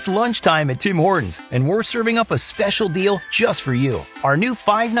It's lunchtime at Tim Hortons, and we're serving up a special deal just for you. Our new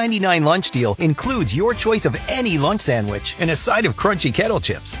 $5.99 lunch deal includes your choice of any lunch sandwich and a side of crunchy kettle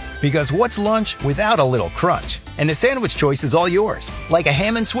chips. Because what's lunch without a little crunch? And the sandwich choice is all yours, like a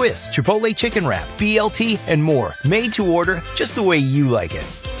ham and Swiss, Chipotle chicken wrap, BLT, and more, made to order just the way you like it.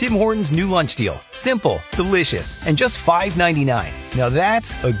 Tim Hortons' new lunch deal. Simple, delicious, and just $5.99. Now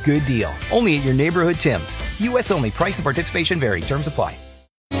that's a good deal. Only at your neighborhood Tim's. U.S. only. Price and participation vary. Terms apply.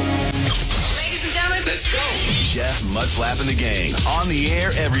 Ladies and gentlemen, let's go. Jeff Mudflap and the gang on the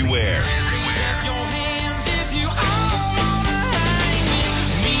air everywhere.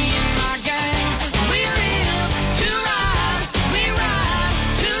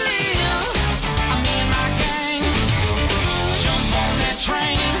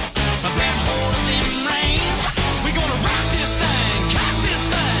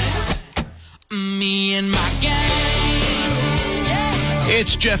 Me and my gang.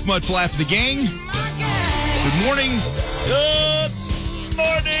 It's Jeff Mudflap and the gang. Good morning. Good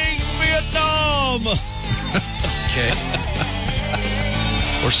morning, Vietnam. Okay.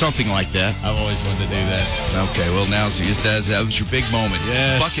 Or something like that. I've always wanted to do that. Okay, well, that was your big moment.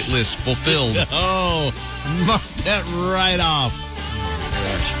 Yes. Bucket list fulfilled. Oh, mark that right off.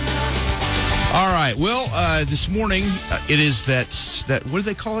 All right. Well, this morning it is that what do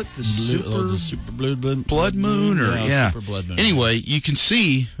they call it? The super blood moon, or super blood moon. Anyway, you can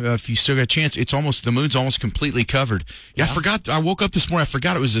see if you still got a chance. The moon's almost completely covered. Yeah, I forgot. I woke up this morning. I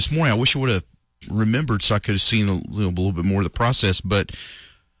forgot it was this morning. I wish I would have remembered so I could have seen a little bit more of the process. But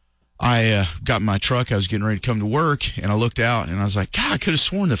I got in my truck. I was getting ready to come to work, and I looked out, and I was like, God, I could have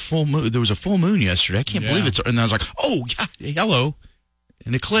sworn the full moon. There was a full moon yesterday. I can't believe it. And I was like, oh, yeah, hello.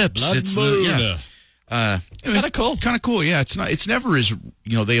 An eclipse. Blood moon. It's kind of cool. Kind of cool, yeah. It's never as,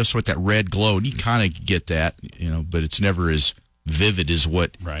 they also with that red glow, and you kind of get that, but it's never as vivid as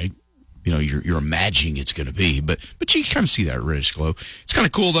what, right? You're imagining it's going to be. But you kind of see that reddish glow. It's kind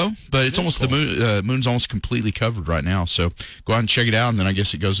of cool though. But it's almost cool. The moon's almost completely covered right now. So go out and check it out, and then I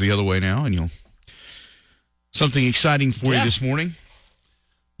guess it goes the other way now, and something exciting for you this morning.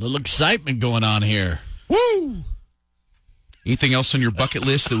 A little excitement going on here. Woo! Anything else on your bucket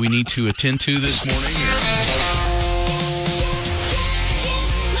list that we need to attend to this morning?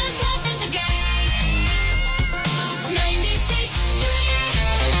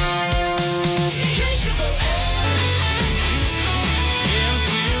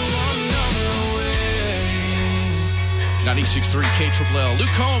 96.3 KLLL. Luke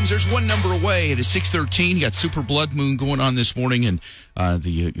Combs, there's one number away. It is 6:13. You got Super Blood Moon going on this morning, and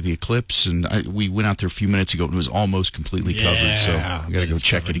the eclipse. And we went out there a few minutes ago, and it was almost completely covered. So we got to go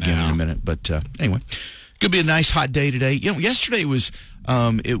check it again in a minute. But anyway, could be a nice hot day today. Yesterday was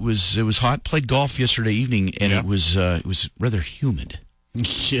it was hot. Played golf yesterday evening, and it was rather humid.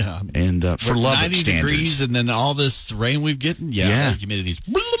 Yeah, and for Lubbock 90 standards, degrees, and then all this rain we've getting. Yeah. Humidity's.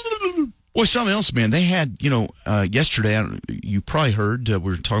 Boy, something else, man. They had, yesterday, you probably heard, we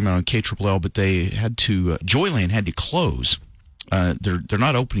were talking about on KLLL, but they had to, Joyland had to close. They're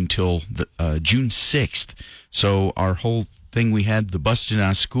not opening till June 6th. So our whole thing, we had the Busted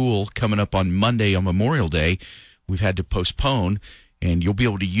Out School coming up on Monday on Memorial Day. We've had to postpone, and you'll be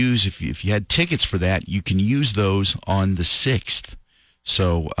able to use, if you had tickets for that, you can use those on the 6th.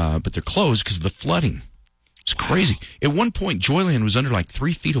 So, but they're closed because of the flooding. It's crazy. At one point, Joyland was under like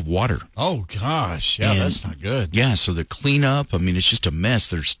 3 feet of water. Oh, gosh. Yeah, that's not good. Yeah, so the cleanup, it's just a mess.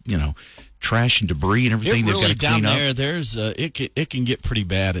 There's, trash and debris and everything they've got to clean up. Down there, there's it can get pretty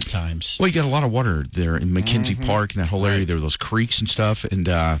bad at times. Well, you got a lot of water there in McKenzie Park and that whole area. There were those creeks and stuff. And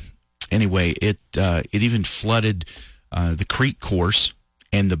anyway, it even flooded the creek course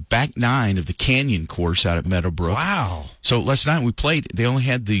and the back nine of the canyon course out at Meadowbrook. Wow. So last night we played, they only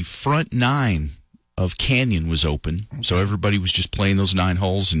had the front nine of Canyon was open, so everybody was just playing those 9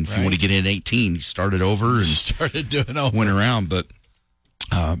 holes. And if you want to get in 18, you started over and went around. But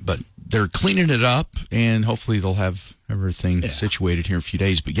they're cleaning it up, and hopefully they'll have everything situated here in a few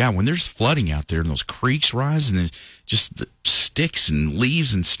days. But yeah, when there's flooding out there and those creeks rise, and then just the sticks and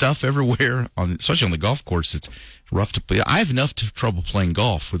leaves and stuff everywhere, especially on the golf course, it's rough to play. I have enough trouble playing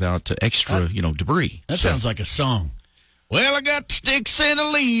golf without extra, debris. That sounds like a song. Well, I got the sticks and the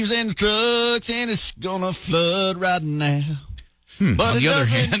leaves and the trucks, and it's gonna flood right now. But on the other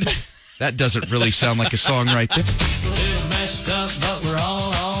hand, that doesn't really sound like a song right there. We're messed up, but we're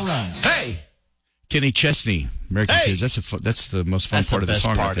all right. Hey, Kenny Chesney, American Kids. That's the most fun part of the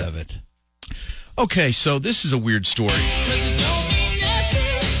song. That's the best part of it. Okay, so this is a weird story.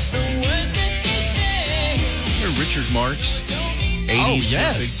 Here, Richard Marx.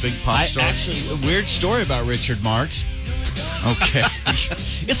 80s, big pop star. Actually, a weird story about Richard Marx. Okay.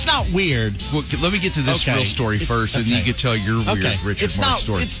 It's not weird. Well, let me get to this Okay. real story first, and you can tell your weird Richard it's Marx not.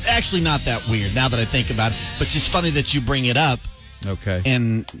 story. It's actually not that weird now that I think about it. But it's funny that you bring it up. Okay.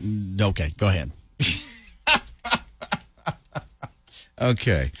 And okay, go ahead.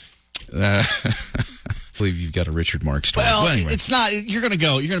 Okay. I believe you've got a Richard Marx story. Well, anyway. it's not. You're going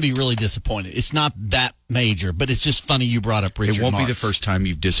to be really disappointed. It's not that major, but it's just funny you brought up Richard It won't Marx. be the first time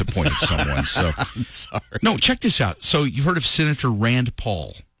you've disappointed someone. So I'm sorry. No, check this out. So you've heard of Senator Rand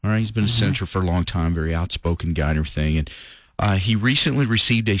Paul. All right, he's been a senator for a long time, very outspoken guy and everything. And he recently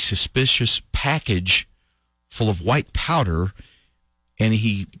received a suspicious package full of white powder, and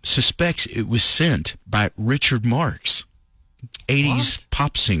he suspects it was sent by Richard Marx, 80s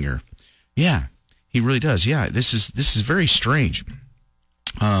pop singer. Yeah, he really does. Yeah, this is very strange.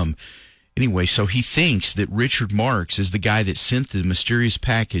 Anyway, so he thinks that Richard Marx is the guy that sent the mysterious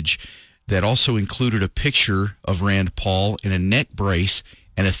package that also included a picture of Rand Paul in a neck brace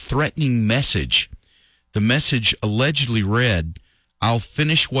and a threatening message. The message allegedly read, "I'll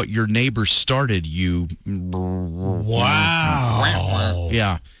finish what your neighbor started, you..." Wow.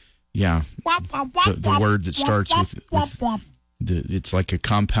 Yeah. The word that starts with it's like a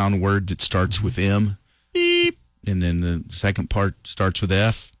compound word that starts with M. Beep. And then the second part starts with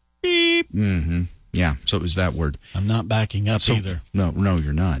F. Beep. Mm-hmm. Yeah, so it was that word. I'm not backing up either. No,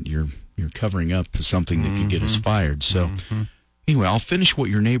 you're not. You're covering up something that could get us fired. So anyway, I'll finish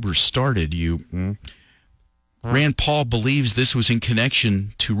what your neighbor started, you... Rand Paul believes this was in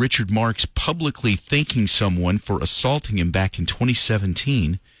connection to Richard Marx publicly thanking someone for assaulting him back in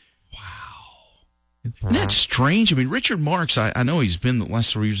 2017. Isn't that strange? I mean, Richard Marx, I know he's been, the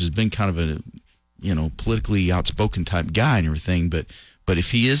last 3 years, has been kind of a, politically outspoken type guy and everything, but if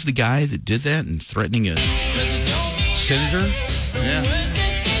he is the guy that did that and threatening a senator, yeah,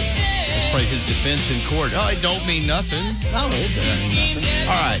 that's probably his defense in court. Oh, I don't mean nothing. No, it doesn't mean nothing.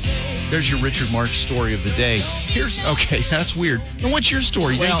 All right. There's your Richard Marx story of the day. Okay, that's weird. And what's your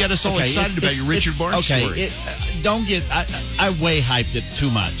story? You got us all excited about your Richard Marx story. I way hyped it too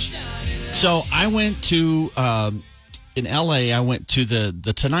much. So I went to in L.A. I went to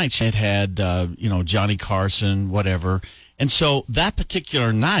the Tonight Show. It had Johnny Carson, whatever, and so that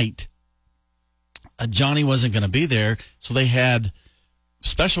particular night, Johnny wasn't going to be there, so they had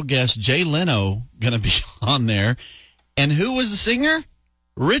special guest Jay Leno going to be on there, and who was the singer?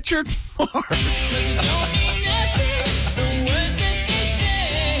 Richard Marx.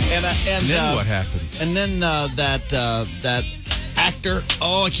 and then what happened? And then that actor,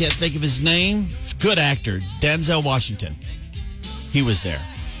 I can't think of his name. It's a good actor, Denzel Washington. He was there.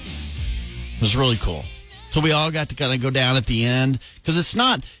 It was really cool. So we all got to kind of go down at the end, because it's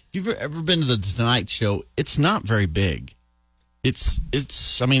not, if you've ever been to the Tonight Show, it's not very big. It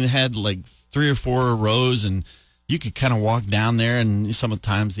had like 3 or 4 rows, and you could kind of walk down there, and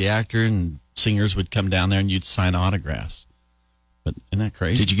sometimes the actor and singers would come down there and you'd sign autographs. But isn't that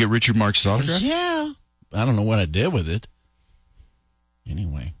crazy? Did you get Richard Marx's autograph? Yeah. I don't know what I did with it.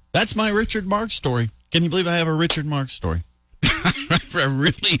 Anyway, that's my Richard Marx story. Can you believe I have a Richard Marx story?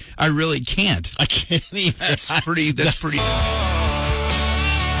 I really can't. I can't even. That's pretty. 96.3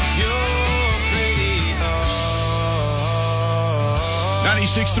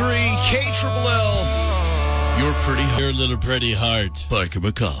 KLL. You're pretty hard. Your little pretty heart. Parker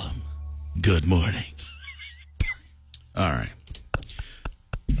McCollum. Good morning. All right.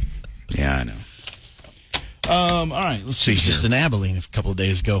 Yeah, I know. All right, let's see. He was just in Abilene a couple of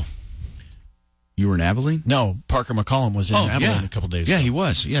days ago. You were in Abilene? No, Parker McCollum was in Abilene a couple of days ago. Yeah, he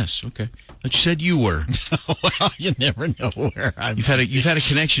was. Yes. Okay. But you said you were. Well, you never know where I'm. You've had a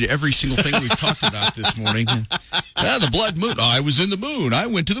connection to every single thing we've talked about this morning. The blood moon. I was in the moon. I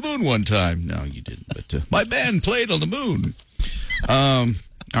went to the moon one time. No, you didn't. But my band played on the moon. All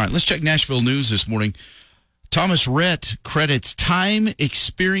right, let's check Nashville news this morning. Thomas Rhett credits time,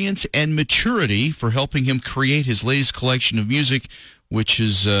 experience, and maturity for helping him create his latest collection of music, which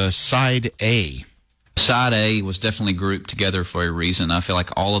is Side A. Side A was definitely grouped together for a reason. I feel like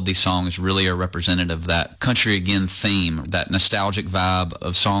all of these songs really are representative of that country again theme, that nostalgic vibe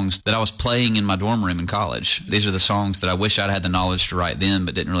of songs that I was playing in my dorm room in college. These are the songs that I wish I'd had the knowledge to write then,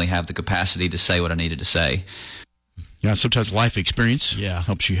 but didn't really have the capacity to say what I needed to say. Yeah, sometimes life experience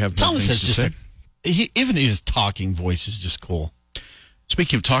helps you have more Thomas things has to just say. Even his talking voice is just cool.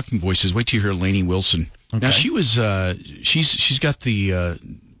 Speaking of talking voices, wait till you hear Lainey Wilson. Okay. Now she was she's got the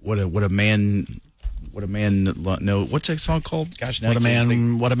what a man know. What's that song called? Gosh, What a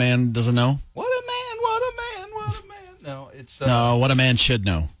man doesn't know. What a man. No, it's No, what a man should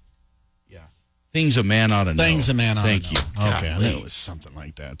know. yeah. Things a man ought to know. Things a man ought to know. Thank you. Okay, I Golly. knew it was something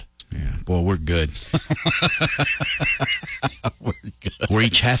like that. Yeah, boy, we're good. We're good. We're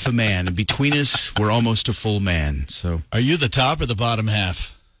each half a man, and between us, we're almost a full man. So, Are you the top or the bottom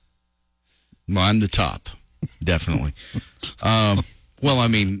half? well, I'm the top, definitely. Well, I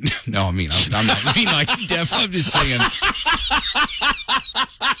mean, no, I mean, I'm not. I mean, like, definitely. I'm just saying.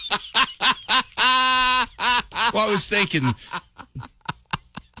 Well, I was thinking,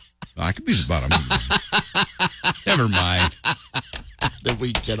 I could be the bottom. Never mind. Did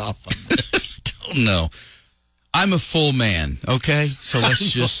we get off on this? Don't know. I'm a full man. Okay, so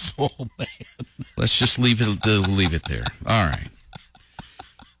let's just full man. let's just leave it there. All right.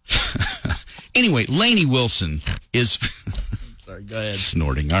 Anyway, Lainey Wilson is Sorry, go ahead.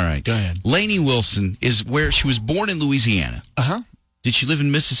 snorting. All right, Go ahead. Lainey Wilson is where she was born in Louisiana. Uh-huh. Did she live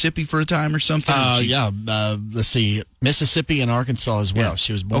in Mississippi for a time or something? Yeah. Let's see. Mississippi and Arkansas as well. Yeah.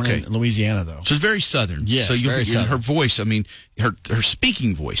 She was born Okay. in Louisiana, though. So it's very southern. Yes, so very southern. Her voice, I mean, her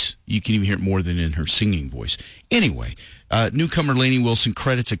speaking voice, you can even hear it more than in her singing voice. Anyway, newcomer Lainey Wilson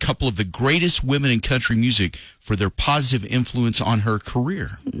credits a couple of the greatest women in country music for their positive influence on her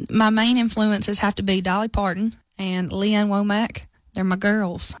career. My main influences have to be Dolly Parton and Leanne Womack. They're my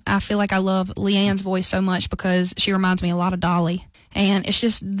girls. I feel like I love Leanne's voice so much because she reminds me a lot of Dolly. And it's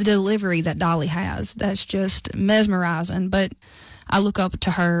just the delivery that Dolly has that's just mesmerizing. But I look up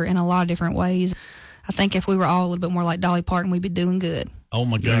to her in a lot of different ways. I think if we were all a little bit more like Dolly Parton, we'd be doing good. Oh,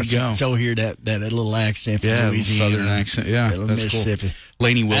 my There gosh. you go. So hear that little accent from Yeah, Louisiana. southern accent. Yeah, Little that's cool. Mississippi.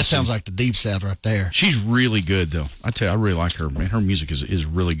 Lainey Wilson. That sounds like the Deep South right there. She's really good, though. I tell you, I really like her, man. Her music is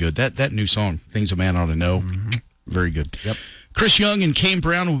really good. That new song, Things a Man Ought to Know, very good. Yep. Chris Young and Kane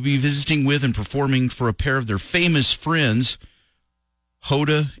Brown will be visiting with and performing for a pair of their famous friends,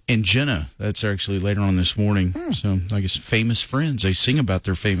 Hoda and Jenna. That's actually later on this morning. So I guess famous friends. They sing about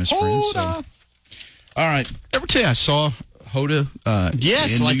their famous friends. So. All right. Ever tell you I saw Hoda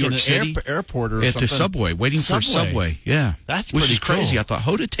Yes, in like New in York an City? airport or at something. the subway, waiting for a subway. Yeah, That's which pretty is crazy. cool. I thought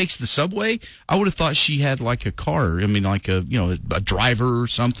Hoda takes the subway. I would have thought she had like a car. I mean, like a a driver or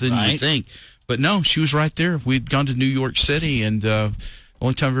something. You Right. would think, but no, she was right there. We'd gone to New York City, and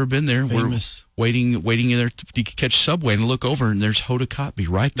only time I've ever been there. Famous. We're waiting in there to catch subway and look over, and there's Hoda Kotb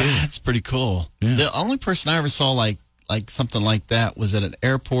right there. That's pretty cool. Yeah. The only person I ever saw like something like that was at an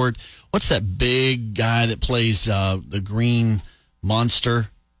airport. What's that big guy that plays the Green Monster?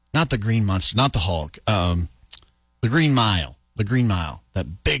 Not the Green Monster, not the Hulk. The Green Mile. The Green Mile.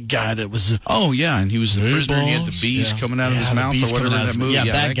 That big guy that was. Oh yeah, and he was the Big prisoner. And he had the balls. bees Yeah. coming out of his Yeah, the mouth bees or whatever coming out in of that his- movie. yeah,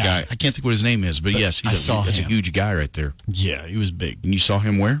 that that guy. I can't think what his name is, but yes, I saw that's a him. huge guy right there. Yeah, he was big. And you saw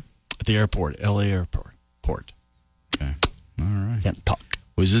him where? At the airport, LA airport. Okay, all right. Can't talk.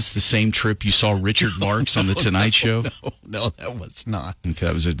 Was this the same trip you saw Richard Marx on the Tonight Show? No, that was not. Okay,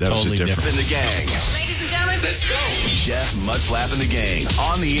 that was a Totally different. In the gang. Ladies and gentlemen, Let's go. Jeff Mudflap and the gang.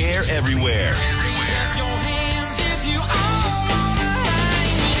 On the air everywhere.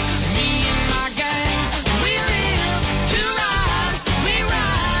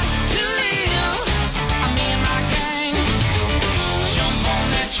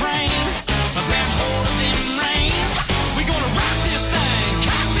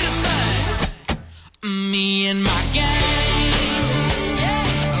 Me and my gang.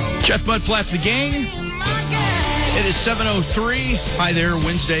 Jeff Mudflap, the gang. It is 7:03. Hi there,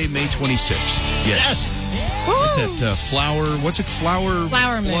 Wednesday, May 26th. Yes. That flower, what's it? Flower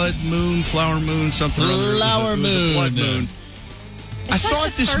Flower moon. Blood moon, flower moon, something. or other. It was a- Flower it was a blood moon. moon. I It's saw like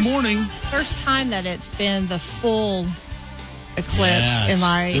it the this morning. First time that it's been the full eclipse in it's-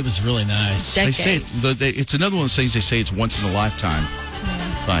 like it was really nice. They say decades. it's another one of those things they say it's once in a lifetime.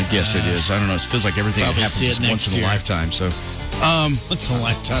 I guess it is. I don't know. It feels like everything that Probably happens see it is once next in a year. lifetime. So, It's a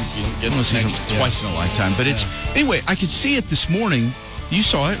lifetime. If you don't get unless the it's next- twice in a lifetime. But it's anyway. I could see it this morning. You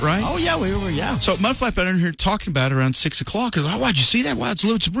saw it, right? Oh yeah, we were. Yeah. So Mudflap out in here talking about it around 6:00. Oh, why'd you see that? Wow,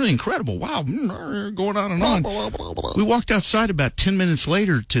 it's really incredible. Wow, going on and on. We walked outside about 10 minutes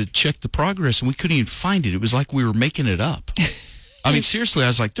later to check the progress, and we couldn't even find it. It was like we were making it up. I mean, seriously, I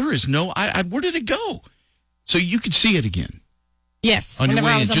was like, there is no. Where did it go? So you could see it again. Yes. On your Whenever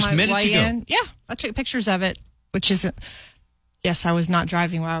way I in, was on just my minutes way ago. in. Yeah. I took pictures of it, which isn't. Yes, I was not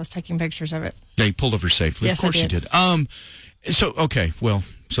driving while I was taking pictures of it. Yeah, you pulled over safely. Yes, of course I you did. did. So okay, well,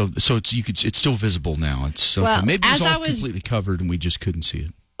 so it's still visible now. It's okay. Well, Maybe it was as I all was- completely covered and we just couldn't see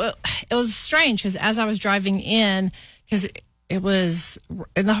it. Well, it was strange because as I was driving in, because it was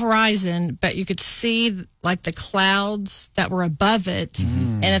in the horizon, but you could see like the clouds that were above it,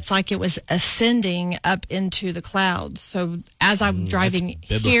 and it's like it was ascending up into the clouds. So as I'm driving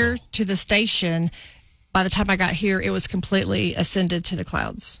biblical. here to the station, by the time I got here, it was completely ascended to the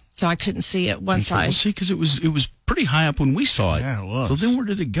clouds. So I couldn't see it one Well, side. see, because it was pretty high up when we saw it. Yeah, it was. So then where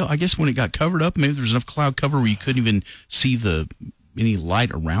did it go? I guess when it got covered up, maybe there was enough cloud cover where you couldn't even see any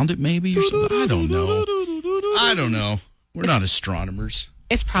light around it, maybe, or something. I don't know. We're not astronomers.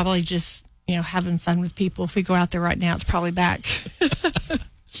 It's probably just, having fun with people. If we go out there right now, it's probably back. All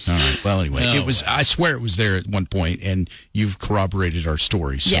right. Well, anyway, it was. I swear it was there at one point, and you've corroborated our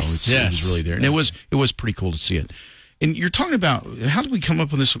story. So Yes. it was really there, and it was pretty cool to see it. And you're talking about, how did we come up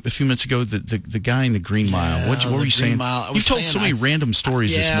with this a few minutes ago? The guy in the Green Mile. What were you saying? You told so many random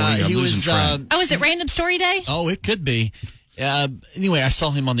stories this morning. I'm losing track. Is it Random Story Day? Oh, it could be. Anyway, I saw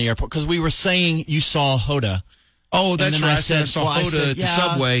him on the airport because we were saying you saw Hoda. Oh, that's then right. I I saw Hoda at the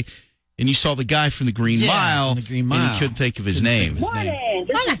subway, and you saw the guy from the Green Mile. From the Green Mile. And you couldn't think of his name. Morning.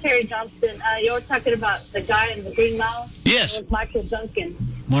 This is Terry Johnston. You were talking about the guy in the Green Mile. Yes. It was Michael Duncan.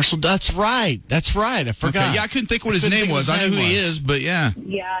 Marshall, that's right. I forgot. Okay. Yeah, I couldn't think what his name was. I know who he is, but yeah.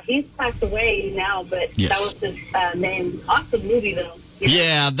 Yeah, he's passed away now, but that was his name. Awesome movie, though.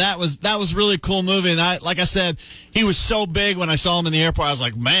 Yeah, that was really cool movie, and like I said, he was so big when I saw him in the airport. I was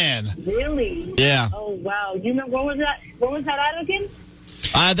like, man. Really? Yeah. Oh wow! You know what was that? What was that at again?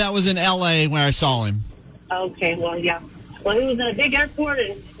 That was in L.A. where I saw him. Okay, well, yeah. Well, he was in a big airport,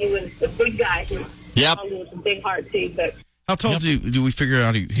 and he was a big guy. Yep. He was a big heart too, but. How tall do we figure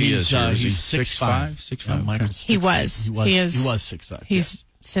out he is? He's 6'5". 6'5". Michael's He was. He was 6'5". He's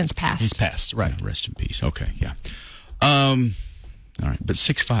since passed. He's passed. Right. Yeah, rest in peace. Okay. Yeah. All right, but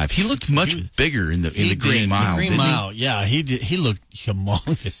 6'5". He looked much bigger in the Green Mile. The Green Mile, yeah, he did. He looked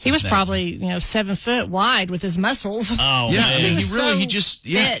humongous. He was probably 7 foot wide with his muscles. Oh yeah, man. I mean, he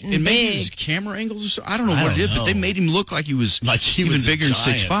fit and and maybe big. his camera angles or so. I don't know what it is, but they made him look like he was even bigger than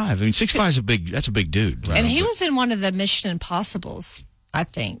 6'5". I mean, 6'5" is that's a big dude. Right? And he was in one of the Mission Impossibles, I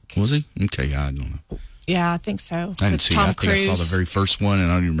think. Was he? Okay, yeah, I don't know. Yeah, I think so. I didn't see. Tom I think Cruise. I saw the very first one,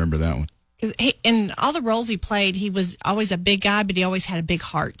 and I don't even remember that one. Because in all the roles he played, he was always a big guy, but he always had a big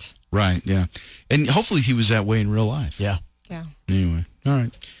heart. Right, yeah. And hopefully he was that way in real life. Yeah. Yeah. Anyway, all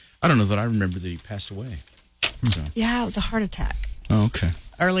right. I don't know that I remember that he passed away. So. Yeah, it was a heart attack Oh, okay.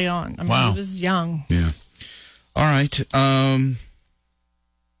 early on. I mean, he was young. Yeah. All right. Hard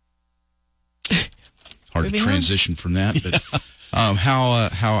to Moving on. transition from that, but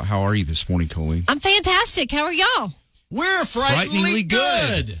how are you this morning, Colleen? I'm fantastic. How are y'all? We're frighteningly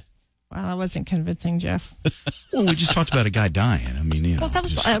good. Well, I wasn't convincing, Jeff. Well, we just talked about a guy dying. I mean, Well, that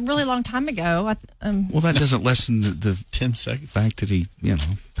was a really long time ago. Well, that doesn't lessen the 10 seconds fact that he,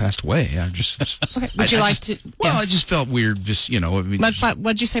 passed away. I just. Okay. Would you like to? Well, yes. I just felt weird. Just I mean,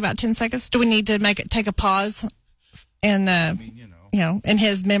 What'd you say about 10 seconds? Do we need to take a pause in in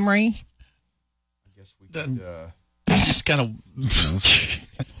his memory? I guess we could. It's just kind of.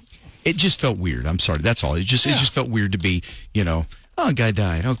 It just felt weird. I'm sorry. That's all. It just felt weird to be, oh, a guy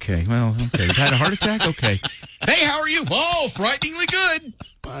died. Okay. Well, okay. He had a heart attack? Okay. Hey, how are you? Oh, frighteningly good.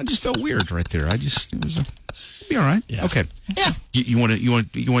 I just felt weird right there. It'll be all right. Yeah. Okay. Yeah. You want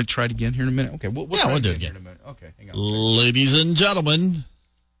to try it again here in a minute? Okay. We'll try we'll do it here again. in a minute. Okay. Hang on. Ladies and gentlemen.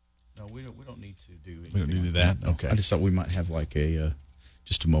 No, we don't need to do anything. We don't need to do that? Okay. I just thought we might have like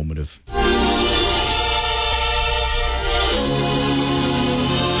just a moment of.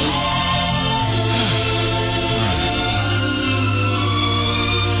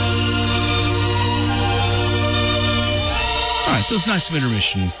 All right, so it's nice some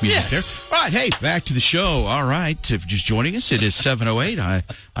intermission music there. All right, hey, back to the show. All right, if you're just joining us, it is 7:08.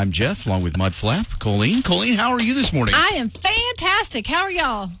 I'm Jeff, along with Mudflap, Colleen. Colleen, how are you this morning? I am fantastic. How are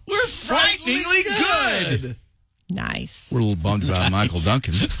y'all? We're frighteningly good. Nice. We're a little bummed about Michael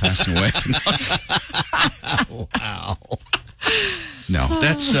Duncan passing away from us. Wow. No,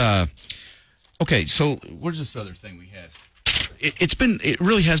 that's okay. So where's this other thing we had? It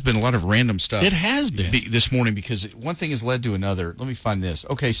really has been a lot of random stuff. It has been this morning because one thing has led to another. Let me find this.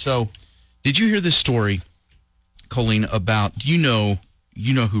 Okay, so did you hear this story, Colleen? About you know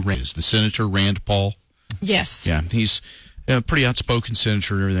who Rand is? The Senator Rand Paul. Yes. Yeah, he's a pretty outspoken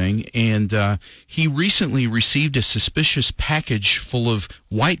senator and everything, and he recently received a suspicious package full of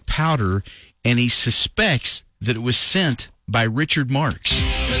white powder, and he suspects that it was sent by Richard Marx.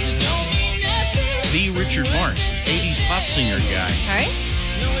 The Richard Marx, 80s pop singer guy. Okay.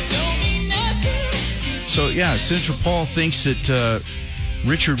 So, yeah, Senator Paul thinks that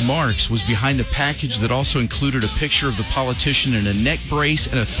Richard Marx was behind the package that also included a picture of the politician in a neck brace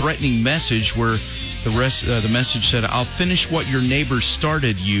and a threatening message where the message said, "I'll finish what your neighbor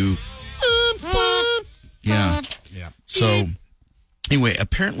started, you." Yeah. Yeah. So, anyway,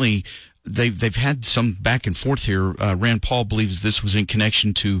 apparently they've had some back and forth here. Rand Paul believes this was in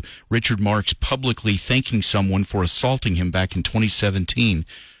connection to Richard Marx publicly thanking someone for assaulting him back in 2017.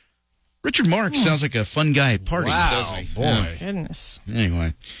 Richard Marx sounds like a fun guy at parties, doesn't he? Boy. Yeah. Goodness.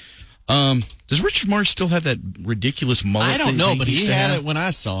 Anyway, does Richard Marx still have that ridiculous mullet? I don't know, that but he used to had have? it when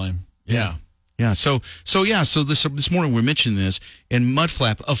I saw him. Yeah. Yeah. So this morning we're mentioning this, and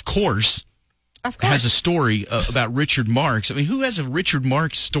Mudflap, of course, has a story about Richard Marx. I mean, who has a Richard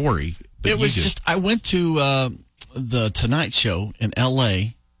Marx story? It was just, I went to the Tonight Show in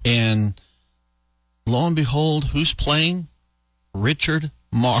L.A., and lo and behold, who's playing? Richard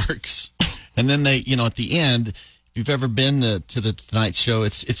Marx. And then they, at the end, if you've ever been to the Tonight Show,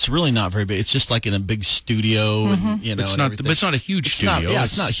 it's really not very big. It's just like in a big studio, and It's and not, everything. but it's not a huge studio.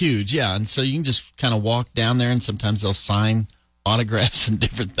 It's not huge, and so you can just kind of walk down there, and sometimes they'll sign autographs and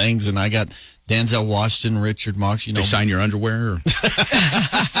different things. And I got Denzel Washington, Richard Marx. They sign your underwear? Or?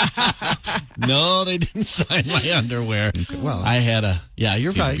 No, they didn't sign my underwear. Okay, well, I had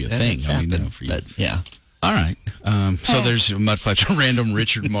you're seemed to right. be a That thing. has I mean, happened, for you. but yeah. All right. So there's Mudflap's random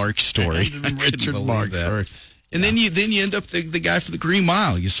Richard Marx story. Richard Marx story. And then you end up the guy for the Green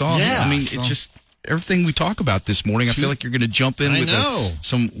Mile. You saw him. Yeah, I mean, it's just everything we talk about this morning. I feel like you're going to jump in with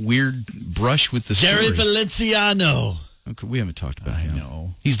some weird brush with the Gary story. Valenciano. Okay, we haven't talked about him.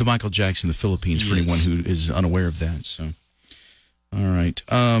 know. He's the Michael Jackson of the Philippines for anyone who is unaware of that. So, all right.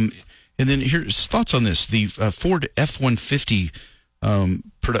 And then here's thoughts on this. The Ford F-150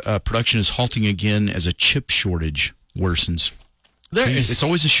 production is halting again as a chip shortage worsens. It's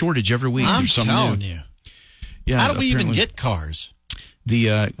always a shortage every week. I'm There's something telling new. you. Yeah, How do we even apparently- get cars?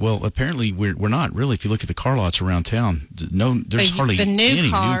 Well, apparently we're not really. If you look at the car lots around town, there's hardly the new any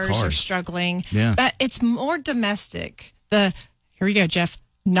cars new cars are struggling. Yeah. But it's more domestic. Here we go, Jeff.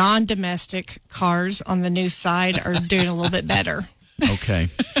 Non-domestic cars on the new side are doing a little bit better. Okay.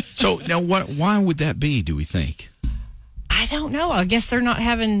 So now, why would that be? Do we think? I don't know. I guess they're not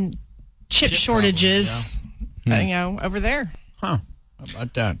having chip shortages, over there. Huh. How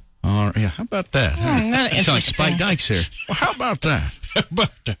about that? Yeah. How about that? Not Sounds like Spike interesting. Dykes there. Well, how about that?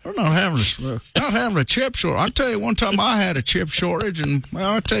 We're not having a chip shortage. I'll tell you, one time I had a chip shortage, and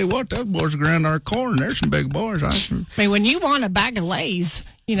I'll tell you what, those boys are ground our corn. There's some big boys. I mean, when you want a bag of Lay's,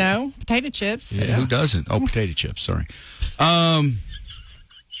 potato chips. Yeah, who doesn't? Oh, potato chips. Sorry.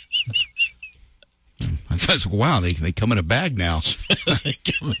 That's, wow, they come in a bag now. They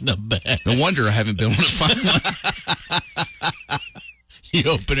come in a bag. No wonder I haven't been able to find one. You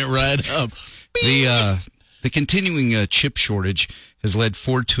open it right up. The continuing chip shortage has led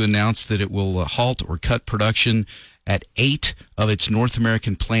Ford to announce that it will halt or cut production at 8 of its North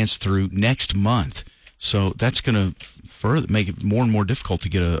American plants through next month. So that's going to further make it more and more difficult to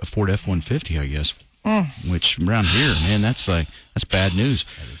get a Ford F-150, I guess. Which around here, man, that's bad news.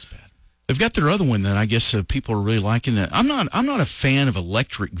 That is bad. They've got their other one that I guess people are really liking. I'm not a fan of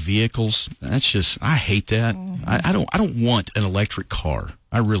electric vehicles. That's just, I hate that. I don't want an electric car.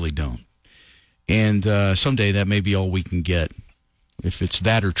 I really don't. And someday that may be all we can get, if it's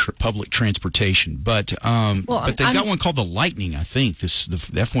that or public transportation. But they've got one called the Lightning, I think. The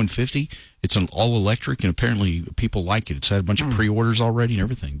F-150. It's an all electric, and apparently people like it. It's had a bunch of pre-orders already and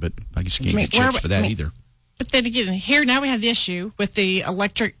everything. But I guess you can't get chips for that either. But then again, here now we have the issue with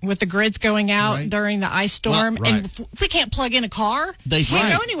the grids going out during the ice storm. Well, right. And if we can't plug in a car, we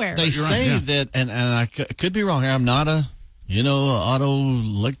can't go anywhere. They say that, and I could be wrong here. I'm not a auto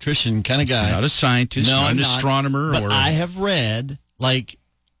electrician kind of guy. Not a scientist, not an astronomer. But I have read like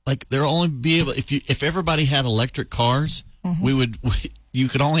there'll only be able if everybody had electric cars, you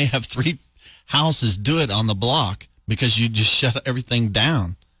could only have 3 houses do it on the block because you just shut everything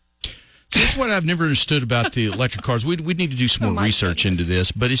down. So that's what I've never understood about the electric cars. We need to do some more research into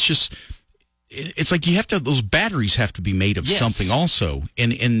this, but it's just, it's like you have to, those batteries have to be made of something also.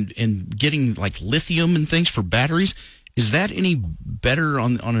 And getting like lithium and things for batteries, is that any better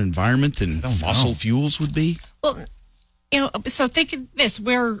on an environment than fossil fuels would be? Well, so think of this.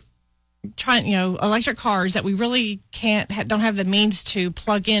 We're trying, electric cars that we really don't have the means to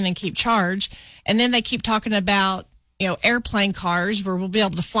plug in and keep charged. And then they keep talking about, airplane cars where we'll be able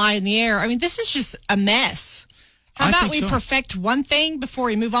to fly in the air. I mean, this is just a mess. How about we perfect one thing before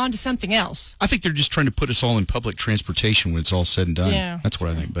we move on to something else? I think they're just trying to put us all in public transportation when it's all said and done. Yeah. That's what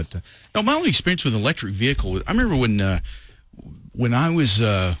I think. But no, my only experience with an electric vehicle, I remember when I was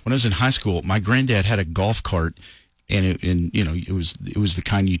in high school, my granddad had a golf cart, and it was the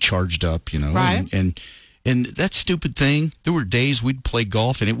kind you charged up, right. And that stupid thing, there were days we'd play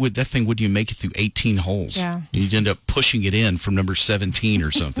golf, and that thing wouldn't even make it through 18 holes. Yeah. You'd end up pushing it in from number 17 or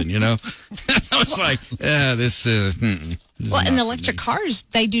something, I was like, this Well, and the electric cars,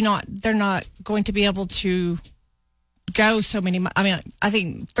 they're not going to be able to go so many, I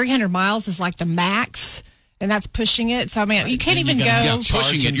think 300 miles is like the max. and that's pushing it. So I mean, you can't even go. Yeah,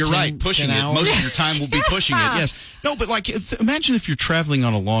 pushing it. You're right. Pushing it. 10 Most of your time will be pushing it. Yes. No, but like, imagine if you're traveling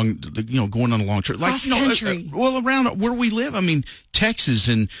on a long, going on a long trip, like Cross country. Around where we live. I mean, Texas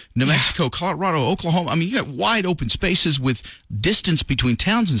and New Mexico, Colorado, Oklahoma. I mean, you got wide open spaces with distance between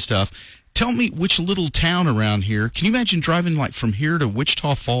towns and stuff. Tell me which little town around here. Can you imagine driving like from here to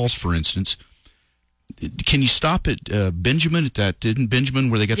Wichita Falls, for instance? Can you stop at Benjamin isn't Benjamin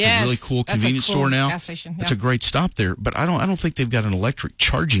where they got the really cool convenience store now? Gas station. That's a great stop there, but I don't think they've got an electric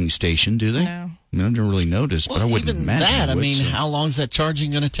charging station, do they? No. I mean, I've never really noticed, but I wouldn't even imagine. that. they would, I mean, so. how long's that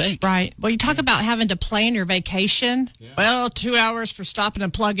charging going to take? Right. Well, you talk about having to plan your vacation. Yeah. Well, 2 hours for stopping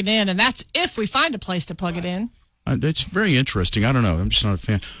and plugging in, and that's if we find a place to plug it in. It's very interesting. I don't know. I'm just not a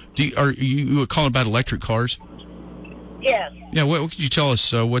fan. Are you calling about electric cars? Yes. Yeah. What could you tell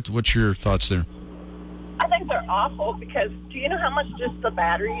us? What's your thoughts there? I think they're awful because do you know how much just the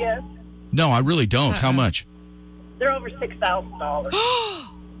battery is? No, I really don't. How much? They're over $6,000.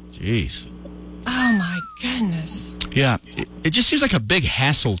 Jeez. Oh, my goodness. Yeah, it just seems like a big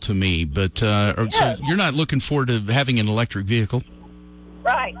hassle to me, but so you're not looking forward to having an electric vehicle?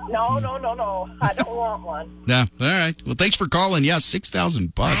 Right. No. I don't want one. Yeah. All right. Well, thanks for calling. Yeah,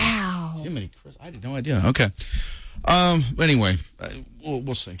 $6,000. Wow. Jiminy Chris, I had no idea. Okay. Anyway,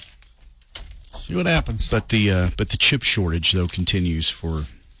 we'll see. See what happens. But the chip shortage though continues for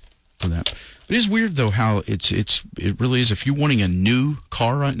that. It is weird though how it really is. If you're wanting a new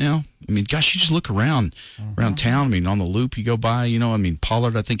car right now, I mean, gosh, you just look around town. I mean, on the Loop you go by, I mean,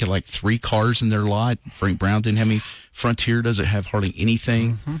 Pollard, I think had like 3 cars in their lot. Frank Brown didn't have any. Frontier doesn't have hardly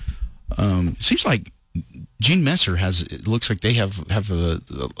anything. It seems like Gene Messer it looks like they have a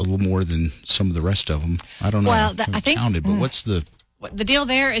little more than some of the rest of them. I don't know. Well, I think counted, but what's the deal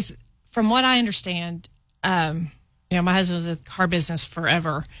there is, from what I understand, my husband was in the car business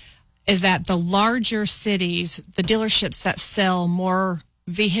forever, is that the larger cities, the dealerships that sell more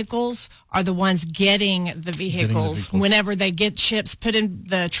vehicles are the ones getting the vehicles. Whenever they get chips put in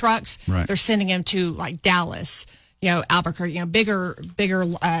the trucks, right. They're sending them to like Dallas, Albuquerque, bigger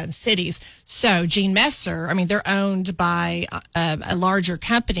cities. So Gene Messer, I mean, they're owned by a larger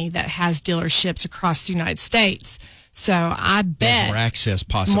company that has dealerships across the United States. So I bet more access,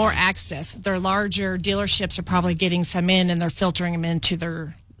 possibly. More access. Their larger dealerships are probably getting some in, and they're filtering them into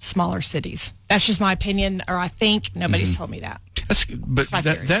their smaller cities. That's just my opinion, or I think. Nobody's told me that. But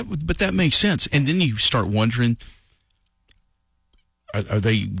that makes sense. And then you start wondering, are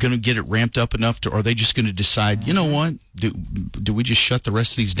they going to get it ramped up enough are they just going to decide, you know what, do we just shut the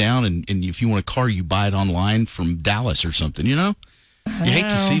rest of these down, and if you want a car, you buy it online from Dallas or something, You hate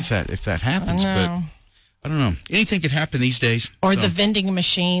to see if that happens, but I don't know. Anything could happen these days. Or the vending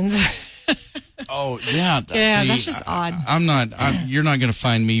machines. Oh, yeah. Yeah, that's just odd. You're not going to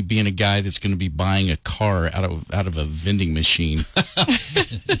find me being a guy that's going to be buying a car out of a vending machine. How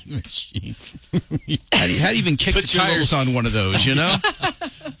do you even kick the tires on one of those,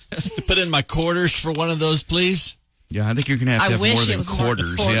 Put in my quarters for one of those, please. Yeah, I think you're going to have more than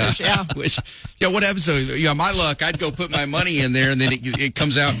quarters. Yeah. What happens though? Yeah, my luck, I'd go put my money in there, and then it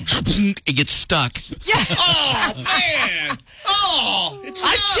comes out, it gets stuck. Yeah. Oh, man. Oh,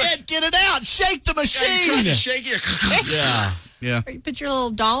 I can't get it out. Shake the machine. Shake it. Yeah. You put your little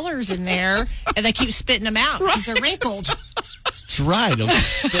dollars in there, and they keep spitting them out because they're wrinkled. That's right. I'm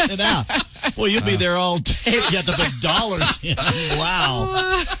spitting it out. Well, you'll be there all day if you have to put dollars in.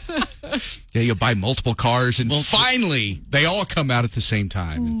 Wow. Yeah, you'll buy multiple cars, and finally, they all come out at the same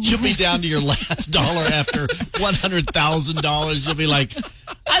time. You'll be down to your last dollar after $100,000. You'll be like,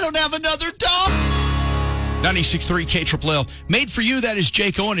 I don't have another dollar. 96.3 KLLL. Made for you, that is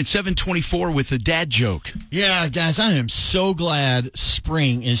Jake Owen at 724 with a dad joke. Yeah, guys, I am so glad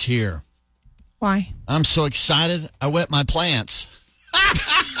spring is here. Why? I'm so excited. I wet my plants. You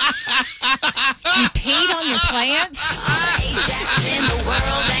peed on your plants? Ajax in the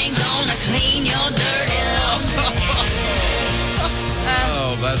world ain't gonna clean your dirty up.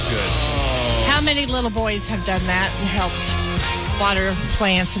 Oh, that's good. How many little boys have done that and helped water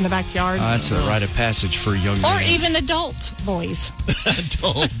plants in the backyard? That's a rite of passage for young men. Or even adult boys.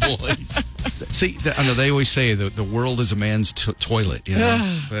 Adult boys. See, I know they always say the world is a man's toilet.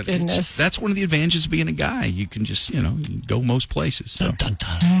 But goodness. That's one of the advantages of being a guy. You can just, you go most places. So. Dun,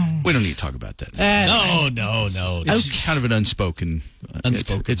 dun, dun. We don't need to talk about that. No. It's kind of an unspoken.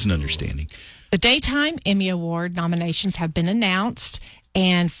 It's an understanding. The Daytime Emmy Award nominations have been announced,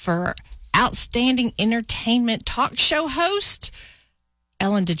 and for Outstanding Entertainment Talk Show Host,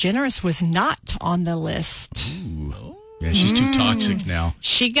 Ellen DeGeneres was not on the list. Ooh. Yeah, she's too toxic now.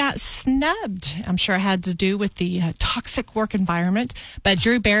 She got snubbed. I'm sure it had to do with the toxic work environment. But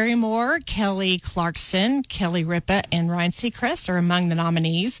Drew Barrymore, Kelly Clarkson, Kelly Ripa, and Ryan Seacrest are among the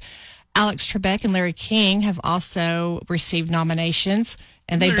nominees. Alex Trebek and Larry King have also received nominations.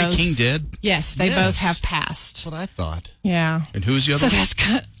 And they Larry both, King did? Yes, they both have passed. That's what I thought. Yeah. And who's the other So one? that's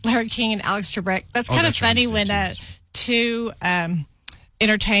kind of, Larry King and Alex Trebek. That's kind of that's right, funny he's when dead, two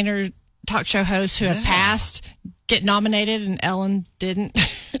entertainer talk show hosts who have passed get nominated and Ellen didn't.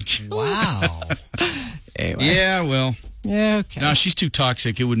 Wow. Anyway. Yeah, well. Yeah, okay. No, she's too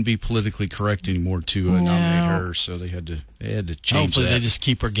toxic. It wouldn't be politically correct anymore to nominate her, so they had to change Hopefully that. they just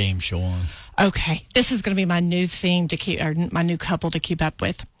keep her game show on. Okay, this is going to be my new theme to keep, or my new couple to keep up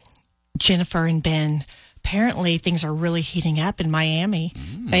with. Jennifer and Ben. Apparently, things are really heating up in Miami.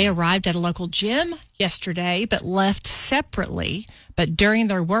 They arrived at a local gym yesterday, but left separately. But during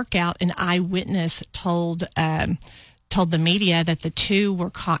their workout, an eyewitness told the media that the two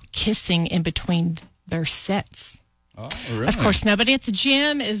were caught kissing in between their sets. Oh, really? Of course, nobody at the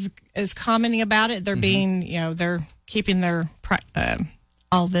gym is commenting about it. They're being, they're keeping their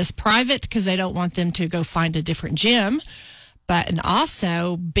all this private because they don't want them to go find a different gym. And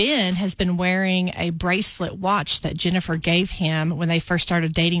also, Ben has been wearing a bracelet watch that Jennifer gave him when they first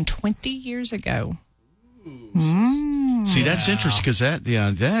started dating 20 years ago. See, that's interesting because that's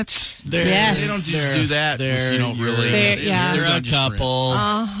Yes. they don't do that if you don't really. They're a couple.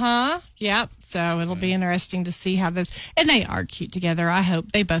 Yep. So it'll be interesting to see how this. And they are cute together. I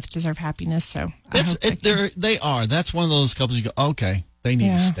hope they both deserve happiness. So They are. That's one of those couples you go, okay, they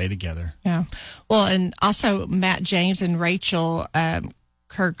need to stay together. Yeah. Well, and also Matt James and Rachel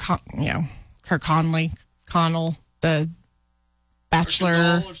Connell, the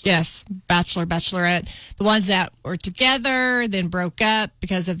Bachelor, Bachelorette, the ones that were together, then broke up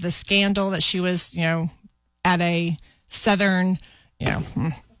because of the scandal that she was, at a southern,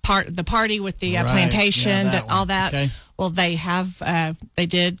 the party with the plantation, all that. Okay. Well, they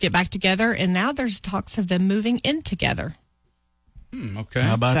did get back together, and now there's talks of them moving in together. Okay.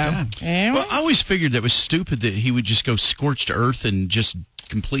 How about that? Yeah. Well, I always figured that was stupid that he would just go scorched earth and just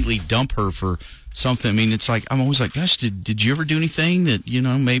completely dump her for something. I mean, it's like, I'm always like, gosh, did you ever do anything that,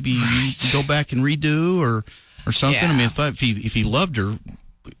 maybe you go back and redo or something? Yeah. I mean, if he loved her,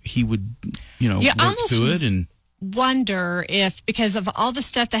 he would, work through it and wonder if, because of all the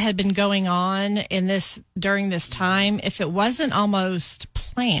stuff that had been going on during this time, if it wasn't almost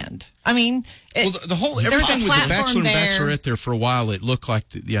planned. I mean, the whole everything with the Bachelor and Bachelorette there for a while, it looked like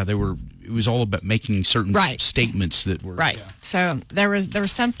it was all about making certain statements that were right. Yeah. So there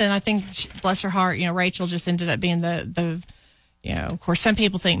was something. I think, bless her heart, Rachel just ended up being the. Of course, some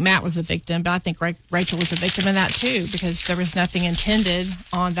people think Matt was the victim, but I think Rachel was a victim in that too because there was nothing intended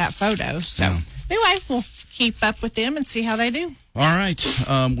on that photo. So anyway, we'll keep up with them and see how they do. All right.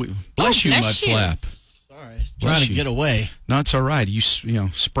 Bless you, Mudflap. Sorry, trying to get away. No, it's all right. You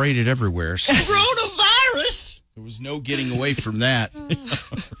sprayed it everywhere. So Coronavirus. There was no getting away from that.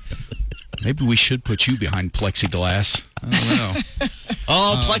 Maybe we should put you behind plexiglass. I don't know.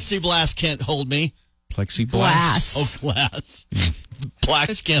 Plexiglass can't hold me. Plexiglass. Glass. Oh, glass.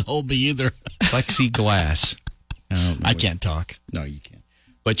 Blacks can't hold me either. Plexiglass. I can't talk. No, you can't.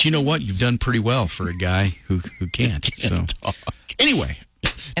 But you know what? You've done pretty well for a guy who can't. Talk. Anyway.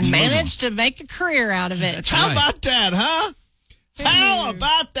 And managed to make a career out of it. That's How right. about that, huh? How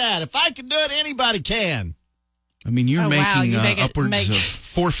about that? If I can do it, anybody can. I mean, you're making You upwards of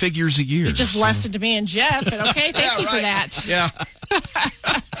 4 figures a year. You just listened to me and Jeff, but okay, thank you for that. Yeah.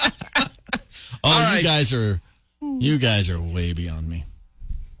 Right. You guys are way beyond me.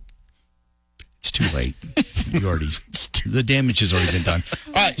 It's too late. The damage has already been done.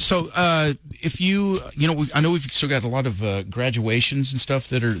 All right. So, if I know we've still got a lot of graduations and stuff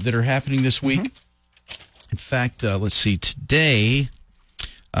that are happening this week. In fact, let's see. Today,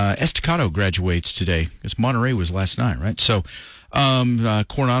 Estacado graduates today. Because Monterey was last night, right? So,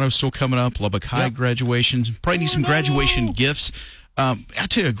 Coronado's still coming up. Lubbock High graduations. Probably need some graduation gifts. I'll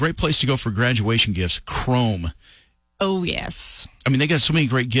tell you, a great place to go for graduation gifts, Chrome. Oh, yes. I mean, they got so many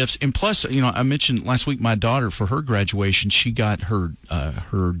great gifts. And plus, I mentioned last week my daughter, for her graduation, she got her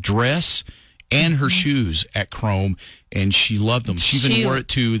dress and her shoes at Chrome, and she loved them. She even wore it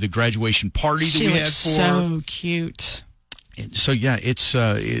to the graduation party that we had for her. So cute. So, yeah, it's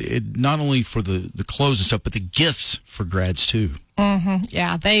it not only for the clothes and stuff, but the gifts for grads, too. Mm-hmm.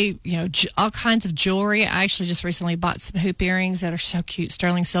 Yeah, they, all kinds of jewelry. I actually just recently bought some hoop earrings that are so cute,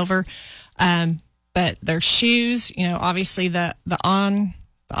 sterling silver. But their shoes, obviously the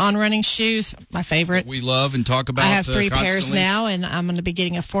on-running shoes, my favorite. We love and talk about. I have 3 constantly. pairs now, and I'm going to be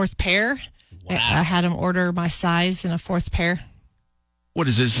getting a 4th pair. I had them order my size in a 4th pair. What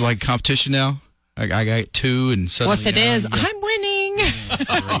is this, like competition now? I got 2 and suddenly... Well, if it is, I'm winning.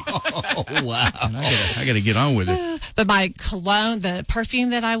 Oh, wow. I got to get on with it. But my cologne, the perfume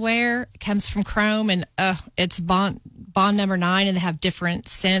that I wear, comes from Chrome, and it's Bond number 9, and they have different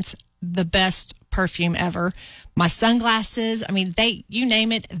scents. The best perfume ever. My sunglasses, I mean, you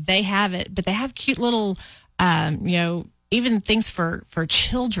name it, they have it. But they have cute little, even things for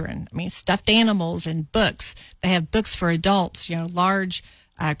children. I mean, stuffed animals and books. They have books for adults, large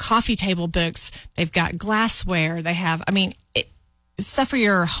coffee table books. They've got glassware. They have, stuff for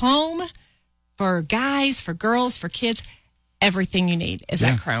your home, for guys, for girls, for kids. Everything you need is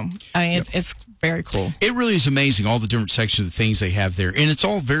at Chrome. I mean, it's very cool. It really is amazing, all the different sections of things they have there. And it's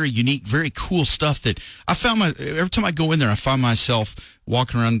all very unique, very cool stuff that I found every time I go in there, I find myself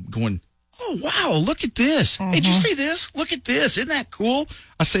walking around going, oh, wow, look at this. Hey, did you see this? Look at this. Isn't that cool?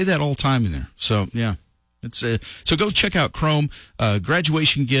 I say that all the time in there. So, yeah. So go check out Chrome,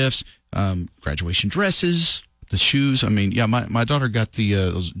 graduation gifts, graduation dresses, the shoes. I mean, yeah, my daughter got the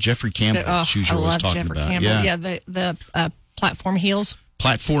those Jeffrey Campbell shoes you were always talking Jeffrey about. Campbell. Yeah, the platform heels.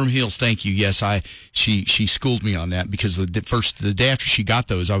 Platform heels, thank you. Yes, she schooled me on that because the day after she got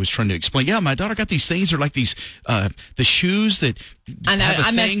those, I was trying to explain. Yeah, my daughter got these things. They're like these the shoes that have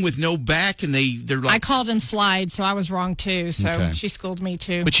a thing with no back, and they're like. I called them slides, so I was wrong too. So she schooled me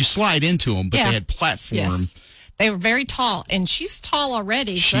too. But you slide into them, but they had platform. Yes. They were very tall, and she's tall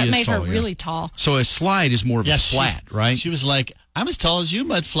already, so that made her really tall. So a slide is more of a flat, right? She was like, I'm as tall as you,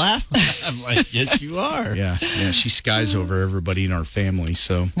 Mud Flap. I'm like, yes, you are. Yeah, she skies over everybody in our family.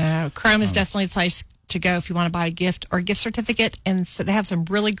 So no, Chrome is definitely the place to go if you want to buy a gift or a gift certificate. And so they have some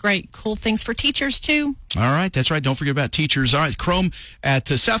really great, cool things for teachers, too. All right, that's right. Don't forget about teachers. All right, Chrome at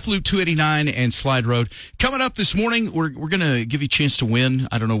South Loop 289 and Slide Road. Coming up this morning, we're going to give you a chance to win.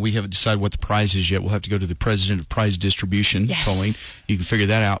 I don't know. We haven't decided what the prize is yet. We'll have to go to the president of prize distribution, Colleen. You can figure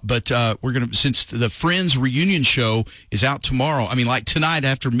that out. But we're going to, since the Friends reunion show is out tomorrow, I mean, like tonight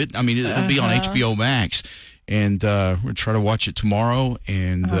after midnight, I mean, it'll be on HBO Max. And we're going to try to watch it tomorrow,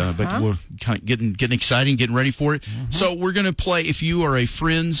 and but we're kind of getting excited, getting ready for it. So we're going to play. If you are a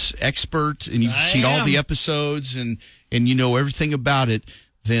Friends expert and you've seen all the episodes and you know everything about it,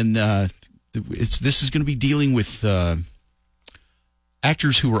 then this is going to be dealing with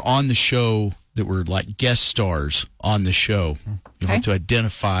actors who were on the show that were like guest stars on the show. You'll have to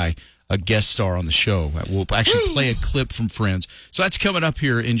identify a guest star on the show. We'll actually play a clip from Friends. So that's coming up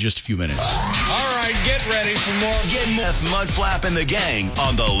here in just a few minutes. All right, get ready for more. Get Mudflap and the Gang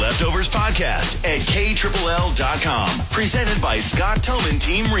on the Leftovers podcast at KTRLL.com. Presented by Scott Toman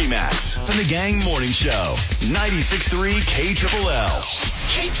Team Remax and the Gang Morning Show. 96.3 KTRLL.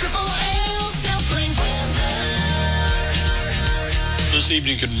 KTRLL South Plains weather. This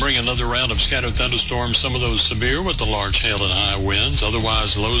evening could bring another round of scattered thunderstorms, some of those severe with the large hail and high winds.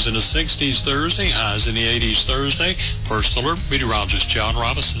 Otherwise, lows in the 60s Thursday, highs in the 80s Thursday. First alert, meteorologist John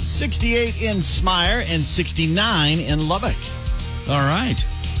Robinson. 68 in Smyre and 69 in Lubbock. All right.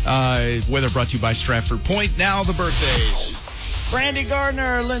 Weather brought to you by Stratford Point. Now the birthdays. Brandy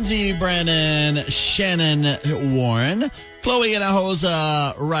Gardner, Lindsay Brannon, Shannon Warren, Chloe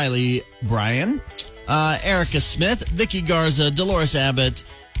Hinojosa, Riley Bryan, Erica Smith, Vicky Garza, Dolores Abbott,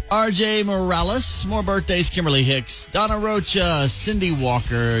 RJ Morales, more birthdays, Kimberly Hicks, Donna Rocha, Cindy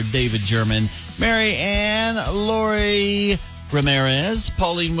Walker, David German, Mary Ann, Lori Ramirez,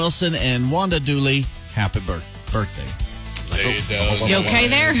 Pauline Wilson, and Wanda Dooley. Happy birthday. You okay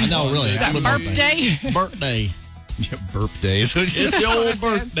there? No, really. Is that birthday? Birthday. Yeah, birthday. It's the old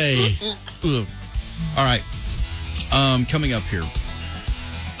birthday. All right. Coming up here.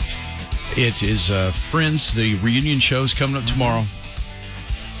 It is Friends. The reunion show is coming up tomorrow.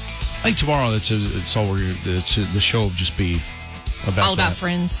 I think tomorrow the show will just be about all about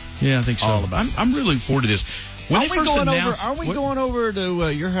Friends. Yeah, I think so. I'm really looking forward to this. Are we going over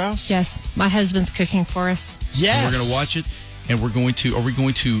to your house? Yes, my husband's cooking for us. Yes, we're going to watch it, and we're going to. Are we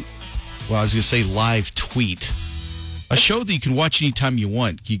going to? Well, I was going to say live tweet. A show that you can watch anytime you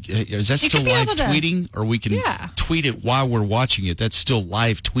want. Is that still live tweeting? Or we can tweet it while we're watching it? That's still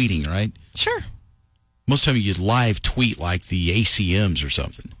live tweeting, right? Sure. Most of the time you live tweet like the ACMs or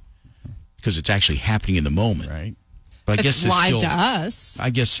something. Because it's actually happening in the moment. Right. But I guess it's live to us.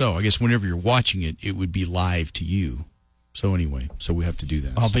 I guess so. I guess whenever you're watching it, it would be live to you. So anyway, we have to do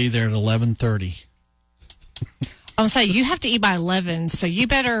that. I'll be there at 11:30. I'm saying you have to eat by 11, so you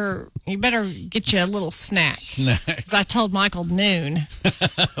better get you a little snack. Because I told Michael noon.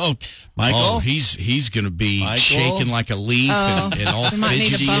 Michael, oh, he's going to be shaking like a leaf and all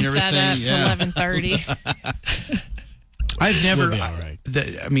fidgety and everything. We might need to bump that up to 11:30. I've never.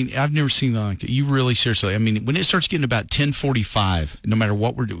 I mean, I've never seen that like that. You really seriously. I mean, when it starts getting about 10:45, no matter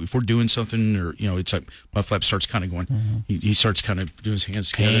what we're doing, if we're doing something, or it's like Mudflap starts kind of going. He starts kind of doing his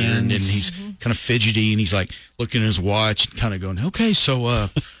hands together, and then he's kind of fidgety, and he's like looking at his watch, and kind of going, "Okay, so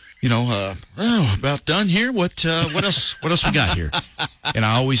about done here. What else we got here?" And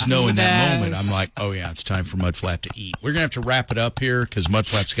I always know in that moment, I'm like, "Oh yeah, it's time for Mudflap to eat." We're gonna have to wrap it up here because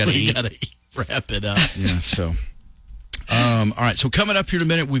Mudflap's got to eat. Gotta wrap it up. Yeah. So. All right, so coming up here in a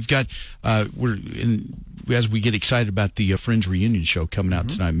minute, we've got as we get excited about the Friends reunion show coming out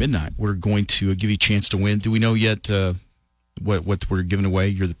tonight midnight, we're going to give you a chance to win. Do we know yet what we're giving away?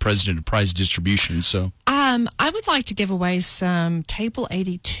 You're the president of prize distribution, so I would like to give away some Table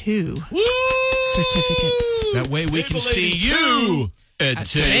 82 certificates. That way we can see you at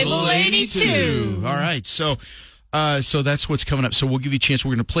Table 82. All right, so that's what's coming up. So we'll give you a chance.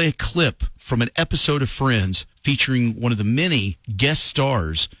 We're going to play a clip from an episode of Friends featuring one of the many guest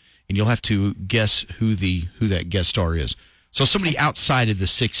stars, and you'll have to guess who that guest star is. So somebody outside of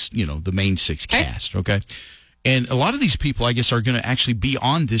the main six cast, okay? And a lot of these people, I guess, are going to actually be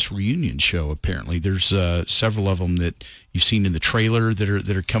on this reunion show. Apparently, there's several of them that you've seen in the trailer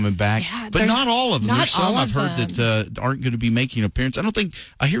that are coming back, but not all of them. There's some I've heard that aren't going to be making an appearance.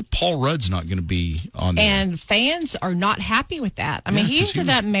 I hear Paul Rudd's not going to be on there, and fans are not happy with that. I mean, he ended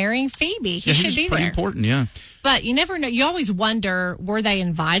up marrying Phoebe. He should be pretty there. Important, yeah. But you never know. You always wonder, were they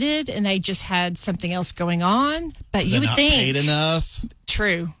invited and they just had something else going on? But you would think paid enough.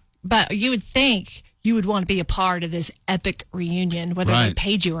 True, but you would think you would want to be a part of this epic reunion, whether they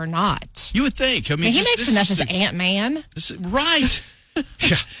paid you or not. You would think. I mean, he makes enough as Ant-Man. Right.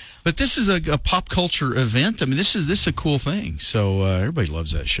 Yeah. But this is a pop culture event. I mean, this is a cool thing. So everybody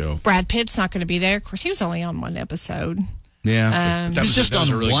loves that show. Brad Pitt's not going to be there. Of course, he was only on one episode. Yeah. He was just on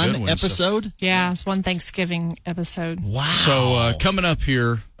really one episode? So. Yeah, it's one Thanksgiving episode. Wow. So coming up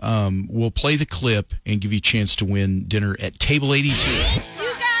here, we'll play the clip and give you a chance to win dinner at Table 82.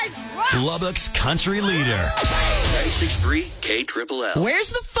 Lubbock's country leader. 96.3 KTRLL. Where's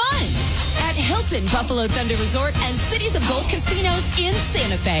the fun? At Hilton Buffalo Thunder Resort and Cities of Gold Casinos in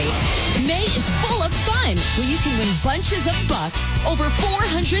Santa Fe. May is full of fun, where you can win bunches of bucks, over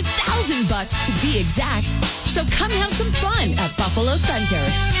 $400,000 to be exact. So come have some fun at Buffalo Thunder.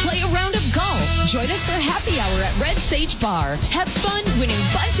 Play a round of golf. Join us for happy hour at Red Sage Bar. Have fun winning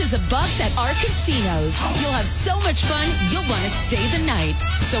bunches of bucks at our casinos. You'll have so much fun, you'll want to stay the night.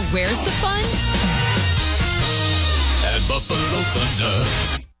 So where's the fun? At Buffalo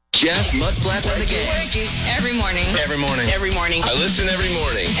Thunder. Jeff, Mudflap, and the gang. Every morning. Every morning. Every morning. I listen every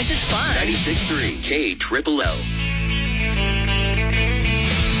morning. It's just fun. 96.3 KTRLL.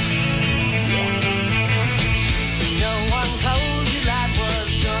 No one told you life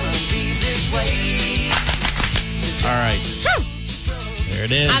was gonna be this way. All right. There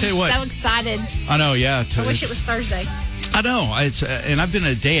it is. I'm so excited. I know, yeah. I wish it was Thursday. I know. And I've been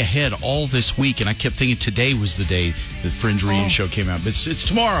a day ahead all this week, and I kept thinking today was the day the Friends reunion show came out. But it's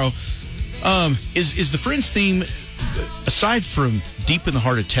tomorrow. Is the Friends theme, aside from Deep in the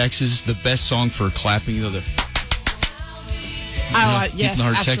Heart of Texas, the best song for clapping? Yes, Deep in the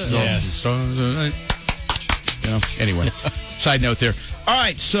Heart of Texas. Yes. Anyway, side note there. All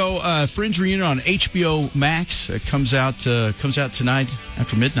right, so Friends reunion on HBO Max comes out tonight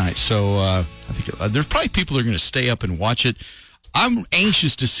after midnight. So I think there's probably people that are going to stay up and watch it. I'm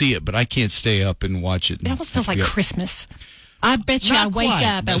anxious to see it, but I can't stay up and watch it. It almost feels like Christmas. I bet you I wake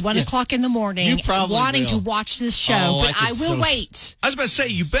up at 1 o'clock in the morning wanting to watch this show, but I will wait. I was about to say,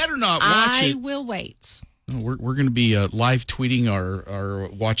 you better not watch it. I will wait. We're going to be live tweeting our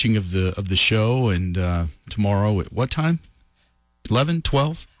watching of the show, and tomorrow at what time? 11,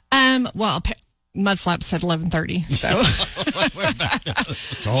 12? Well, Mudflap said 11:30, so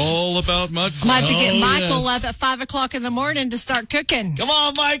it's all about Mudflap. Might have to get Michael up at 5 o'clock in the morning to start cooking. Come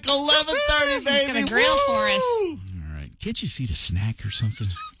on, Michael, 11:30, baby. He's gonna grill for us. All right, can't you eat a snack or something?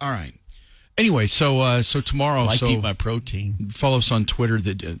 All right. Anyway, so tomorrow, I like to eat my protein. Follow us on Twitter.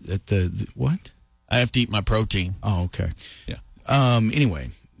 At the what? I have to eat my protein. Oh, okay. Yeah. Anyway,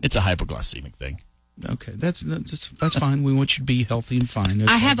 it's a hypoglycemic thing. Okay, that's fine. We want you to be healthy and fine.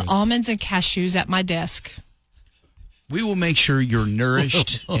 I have almonds and cashews at my desk. We will make sure you're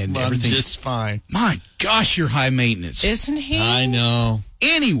nourished and everything's just fine. My gosh, you're high maintenance. Isn't he? I know.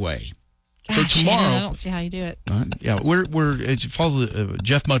 Anyway, gosh, so tomorrow, Shannon, I don't see how you do it. Yeah, we're follow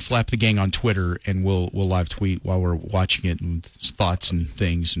Jeff Mudflap the gang on Twitter, and we'll live tweet while we're watching it and thoughts and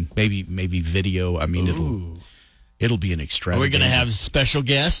things, and maybe video. I mean, it'll be an extravagant. Are we going to have a special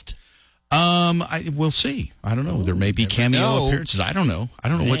guest? We'll see. I don't know. There may be cameo appearances. I don't know.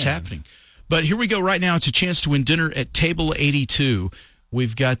 What's happening. But here we go right now. It's a chance to win dinner at Table 82.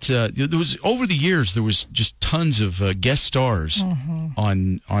 We've got there was over the years there was just tons of guest stars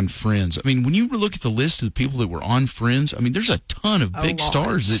on Friends. I mean, when you look at the list of the people that were on Friends, I mean, there's a ton of big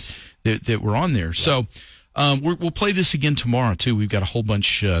stars that were on there. So we'll play this again tomorrow too. We've got a whole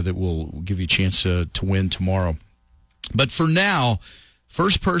bunch that will give you a chance to win tomorrow. But for now,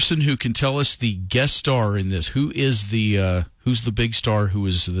 first person who can tell us the guest star in this, who's the big star who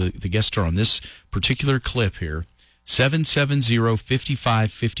is the guest star on this particular clip here.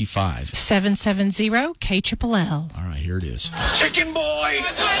 770-5555. 770-KLLL. All right, here it is. Chicken boy!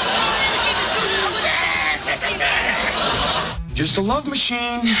 Just a love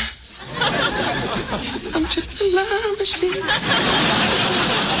machine. I'm just a love machine.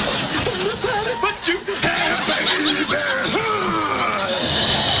 But you have, baby.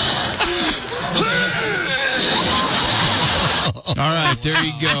 All right, there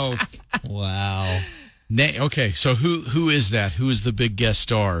you go. Wow. Okay, so who is that? Who is the big guest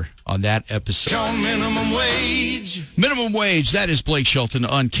star on that episode? Minimum wage. Minimum wage. That is Blake Shelton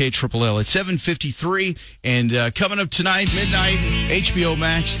on KLLL at 7:53, and coming up tonight, midnight, HBO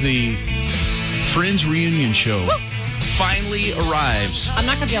Max, the Friends reunion show finally arrives. I'm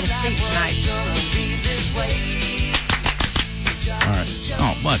not going to be able to see it tonight. All right.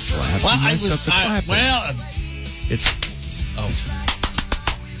 Oh, mud flap. Well, You messed up the clap.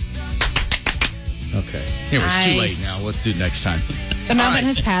 Okay. Anyway, it's too late now. Let's do it next time. The moment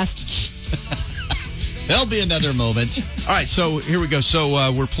has passed. There'll be another moment. All right, so here we go. So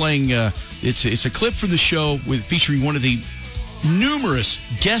we're playing. It's a clip from the show featuring one of the numerous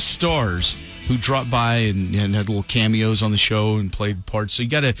guest stars who dropped by and had little cameos on the show and played parts. So you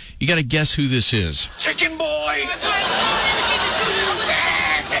gotta guess who this is. Chicken boy!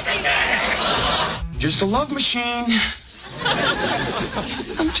 Just a love machine.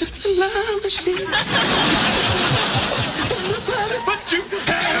 I'm just a love machine. But you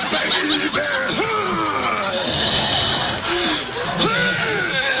have, baby.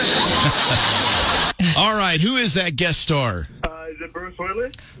 All right, who is that guest star? Is it Bruce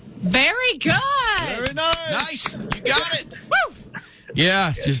Willis? Very good. Very nice. Nice. You got it. Woo!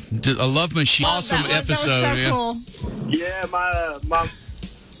 Yeah, just a love machine. Awesome episode. That was so cool. Yeah, my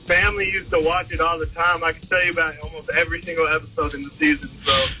family used to watch it all the time. I can tell you about almost every single episode in the season.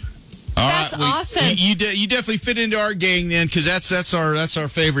 So All That's right, awesome. You definitely fit into our gang then, because that's our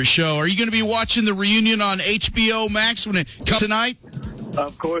favorite show. Are you going to be watching the reunion on HBO Max when it comes tonight?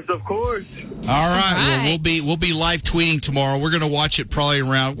 Of course. All right. Well, we'll be live tweeting tomorrow. We're going to watch it probably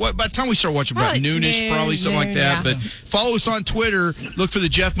around by the time we start watching about noonish, probably something like that. Yeah. But follow us on Twitter. Look for the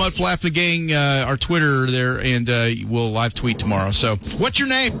Jeff Mudflap the Gang, our Twitter there, and we'll live tweet tomorrow. So, what's your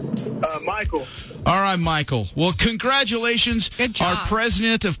name? Michael. All right, Michael. Well, congratulations. Good job. Our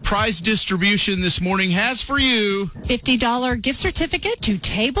president of prize distribution this morning has for you $50 gift certificate to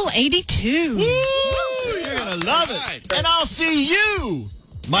Table 82. Woo! You're going to love it. And I'll see you,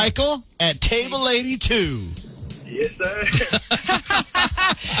 Michael, at Table 82. Yes, sir.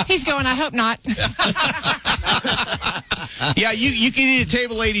 He's going, I hope not. Yeah, you can eat at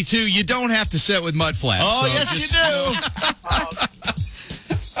Table 82. You don't have to sit with Mudflap. Oh, yes, you do.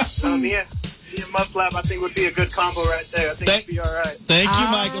 Me and Mudflap, I think would be a good combo right there. I think it'd be all right. Thank you,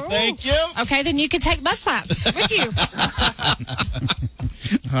 Michael. Thank you. Okay, then you can take Mudflap with you.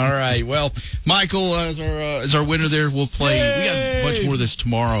 All right. Well, Michael as our winner there. We'll play. We got a bunch more of this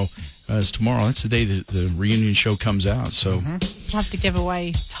tomorrow. Tomorrow, that's the day that the reunion show comes out. So We'll have to give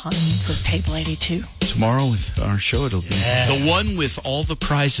away tons of Table 82. tomorrow with our show, it'll be the one with all the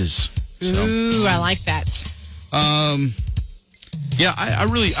prizes. So, Ooh, I like that. yeah, I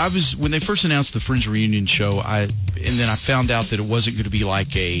was when they first announced the Friends reunion show. And then I found out that it wasn't going to be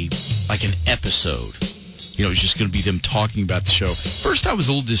like an episode. You know, it was just going to be them talking about the show. First, I was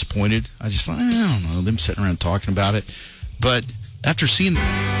a little disappointed. I just thought, I don't know, them sitting around talking about it. But after seeing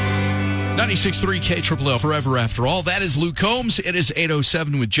 96.3 KLLL Forever After All, that is Luke Combs. It is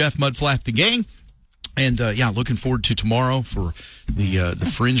 8:07 with Jeff Mudflap the Gang. And, looking forward to tomorrow for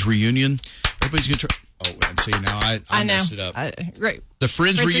the Friends reunion. Everybody's going to try. Oh, and see, now I know. messed it up. Right. The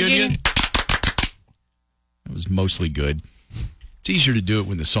Friends reunion. That was mostly good. It's easier to do it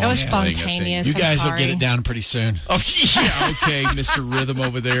when the song It was is playing, I think. spontaneous. You guys I'm will get sorry. it down pretty soon. Oh, yeah, okay, Mr. Rhythm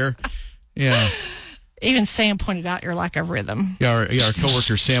over there. Yeah. Even Sam pointed out your lack of rhythm. Yeah, our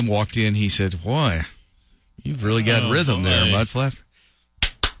coworker Sam walked in. He said, "Boy, you've really got rhythm there, Mudflap."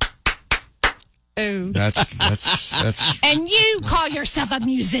 Ooh. That's. And you call yourself a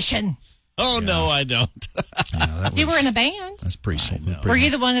musician. Oh, no, I don't. You were in a band. That's pretty simple. Were you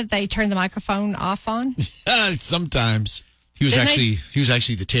the one that they turned the microphone off on? Sometimes. He was Didn't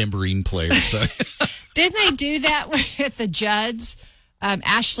actually the tambourine player. So Didn't they do that with the Judds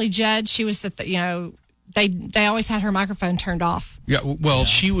Ashley Judd, she was they always had her microphone turned off. Yeah, well,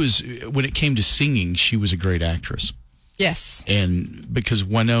 she was, when it came to singing, she was a great actress. Yes. And because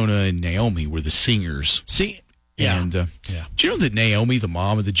Winona and Naomi were the singers. See? Yeah. And do you know that Naomi, the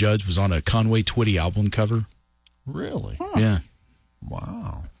mom of the Judds, was on a Conway Twitty album cover? Really? Yeah.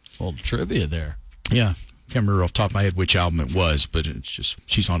 Wow. A little trivia there. Yeah. Can't remember off the top of my head which album it was, but it's just,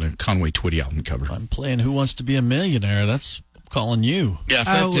 she's on a Conway Twitty album cover. I'm playing Who Wants to Be a Millionaire. That's calling you. Yeah,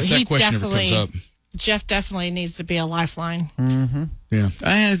 if that question ever comes up. Jeff definitely needs to be a lifeline. Mm-hmm. Yeah.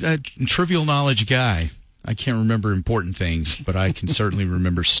 I had a trivial knowledge guy. I can't remember important things, but I can certainly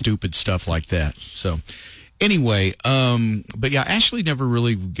remember stupid stuff like that. So, anyway, but yeah, Ashley never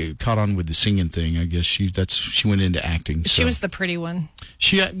really caught on with the singing thing. I guess she went into acting. She was the pretty one.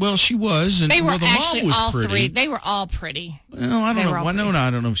 She was, and they were the actually mom was all pretty. three. They were all pretty. Well, I don't know. Winona, I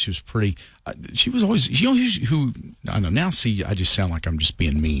don't know if she was pretty. She was always, who, I don't know, now see, I just sound like I'm just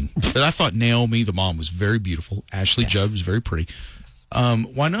being mean. But I thought Naomi, the mom, was very beautiful. Ashley Judd was very pretty.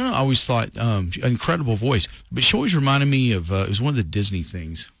 Winona, I always thought, incredible voice. But she always reminded me of, it was one of the Disney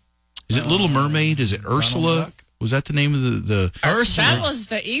things. Is it Little Mermaid? Is it Ursula? Was that the name of the Ursula? That was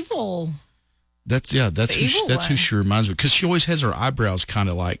the evil. That's who she reminds me, because she always has her eyebrows kind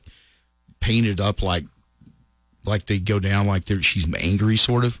of like painted up like they go down like she's angry,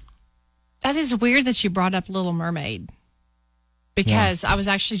 sort of. That is weird that you brought up Little Mermaid, because I was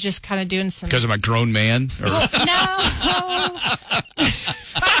actually just kind of doing some. Because I'm a grown man?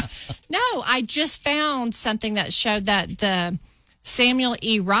 No, I just found something that showed that the Samuel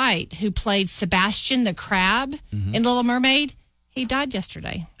E. Wright, who played Sebastian the Crab in Little Mermaid, he died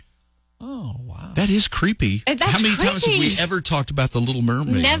yesterday. Oh, wow. That is creepy. That's How many creepy. times have we ever talked about the Little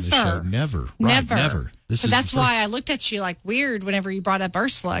Mermaid on the show? Never. Right, never. So that's why I looked at you like weird whenever you brought up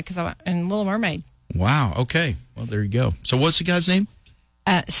Ursula, because I went in Little Mermaid. Wow. Okay. Well, there you go. So what's the guy's name?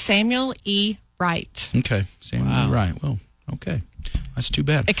 Samuel E. Wright. Okay. Samuel E. Wright. Well, okay. That's too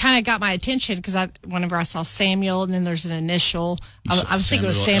bad. It kind of got my attention because whenever I saw Samuel and then there's an initial, I was thinking it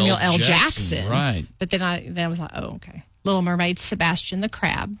was Samuel L. Jackson. Right. But then I was like, oh, okay. Little Mermaid, Sebastian the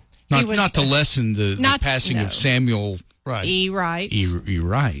Crab. Not to lessen the passing of Samuel E. Wright. E.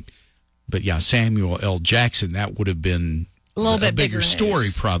 Wright. But yeah, Samuel L. Jackson, that would have been a little bit bigger story,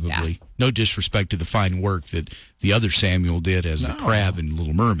 news. probably. Yeah. No disrespect to the fine work that the other Samuel did as the crab in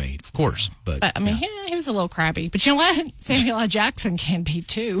Little Mermaid, of course. But I mean, he was a little crabby. But you know what? Samuel L. Jackson can be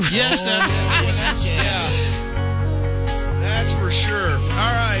too. Yes, that's for sure.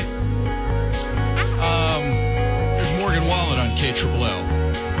 All right. There's Morgan Wallen on KXXL.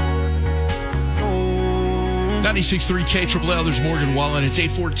 96.3 KXXL, there's Morgan Wallen. It's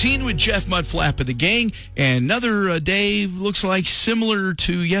 8:14 with Jeff Mudflap and the gang. And another day looks like similar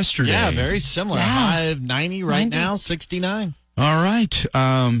to yesterday. Yeah, very similar. Yeah. High of 90 right now, 69. All right.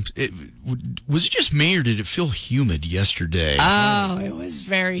 Was it just me, or did it feel humid yesterday? Oh, it was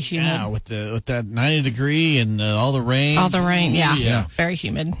very humid. Yeah, with that 90 degree and all the rain. All the rain, yeah. Very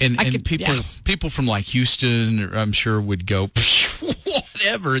humid. And people from like Houston, I'm sure, would go,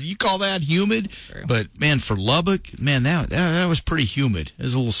 whatever. You call that humid? True. But man, for Lubbock, man, that was pretty humid. It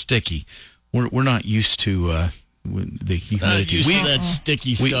was a little sticky. We're not used to the humidity. That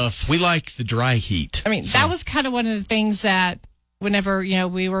sticky stuff. We like the dry heat. I mean, that was kind of one of the things that whenever,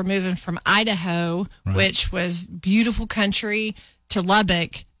 we were moving from Idaho, which was beautiful country, to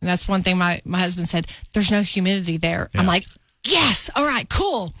Lubbock, and that's one thing my husband said, there's no humidity there. Yeah. I'm like, yes, all right,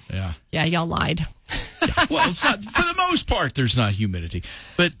 cool. Yeah. Yeah, y'all lied. Yeah. Well, it's not, for the most part, there's not humidity.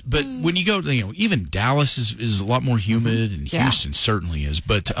 But when you go to, even Dallas is a lot more humid, and Houston certainly is.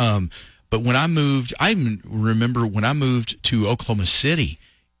 But when I moved, I remember when I moved to Oklahoma City,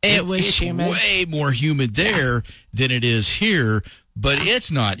 it's humid. Way more humid there than it is here, but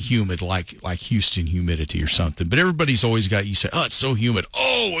it's not humid like Houston humidity or something. But everybody's always got, you say, oh, it's so humid.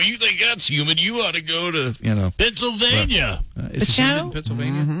 Oh, well, you think that's humid? You ought to go to, Pennsylvania. Is it humid in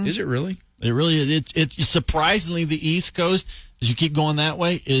Pennsylvania? Mm-hmm. Is it really? It really is. It's surprisingly, the East Coast, as you keep going that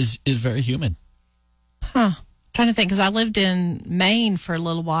way, is very humid. Huh. Trying to think, because I lived in Maine for a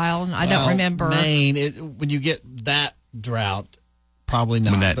little while, and I don't remember. Maine, when you get that drought, probably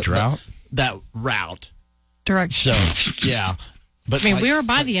not. That drought? That route. Direction. So, yeah. But I mean, we were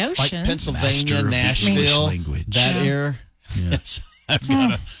by the ocean. Like Pennsylvania, Nashville, that area. Yes.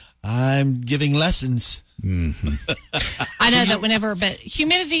 I'm giving lessons. Mm-hmm. I know that but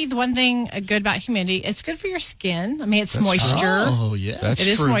humidity, the one thing good about humidity, it's good for your skin. I mean, it's moisture. Oh, yeah. It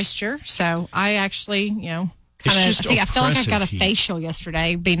is moisture. So I actually, I felt like I got a facial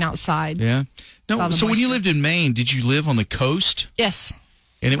yesterday being outside. Yeah. No. So when you lived in Maine, did you live on the coast? Yes.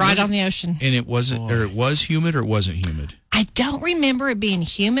 And right on the ocean. And it wasn't, or it was humid, or it wasn't humid? I I don't remember it being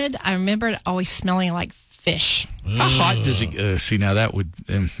humid. I remember it always smelling like fish. How hot does it? See, now that would.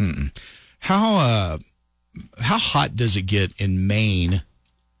 How hot does it get in Maine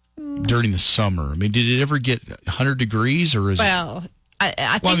during the summer? I mean, did it ever get 100 degrees, or is it? Well, I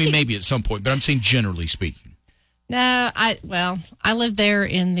think Well, I mean, maybe at some point, but I'm saying generally speaking. No, I lived there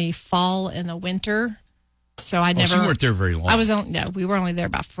in the fall and the winter, so I never. So you weren't there very long. We were only there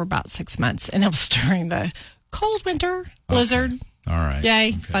for about 6 months, and it was during the cold winter blizzard. All right.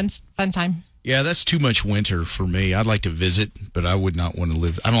 Yay, fun time. Yeah, that's too much winter for me. I'd like to visit, but I would not want to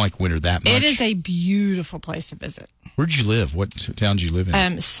live. I don't like winter that much. It is a beautiful place to visit. Where'd you live? What town did you live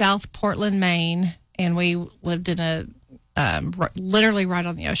in? South Portland, Maine, and we lived in a literally right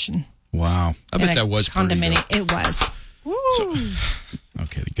on the ocean. Wow, I bet that was pretty. Condominium. It was. Woo.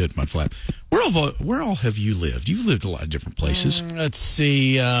 Okay, good, Mudflap. Where all have you lived? You've lived a lot of different places. Let's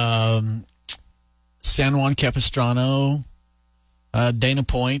see. San Juan Capistrano, Dana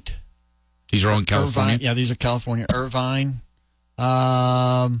Point. These are all in California? Irvine. Yeah, these are California. Irvine.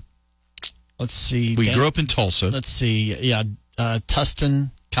 Let's see. We grew up in Tulsa. Let's see. Yeah,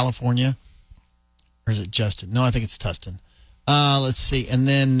 Tustin, California. Or is it Justin? No, I think it's Tustin. Let's see. And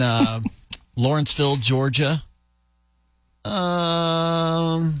then Lawrenceville, Georgia.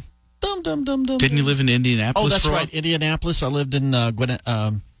 Dum. Didn't you live in Indianapolis? Oh, that's for a right. while? Indianapolis. I lived in kind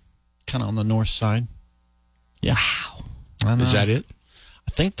of on the north side. Yeah. Wow. Is that it?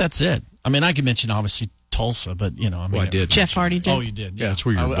 I think that's it. I mean, I could mention obviously Tulsa, but I did. Jeff already did. Oh, you did. Yeah, that's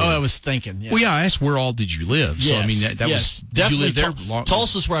where you were. I was thinking. Yeah. Well, yeah, I asked where all did you live. Yes, So I mean, that was definitely did you live there.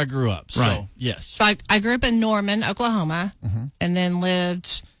 Tulsa's where I grew up. So, Right. yes. So I grew up in Norman, Oklahoma, and then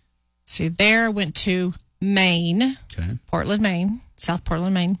lived. Went to Maine, Portland, Maine, South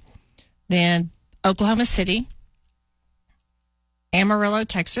Portland, Maine, then Oklahoma City, Amarillo,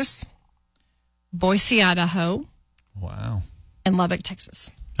 Texas, Boise, Idaho. Wow. And Lubbock,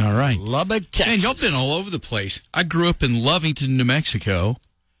 Texas. All right. Lubbock, Texas. Man, y'all been all over the place. I grew up in Lovington, New Mexico,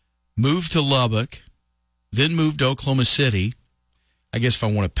 moved to Lubbock, then moved to Oklahoma City. I guess if I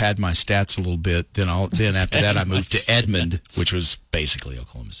want to pad my stats a little bit, then after that I moved to Edmond, which was basically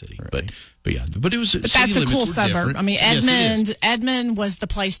Oklahoma City. Right. But it was. But that's a cool suburb. I mean, Edmond was the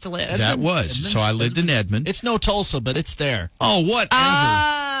place to live. That was. So I lived in Edmond. It's no Tulsa, but it's there. Oh, whatever.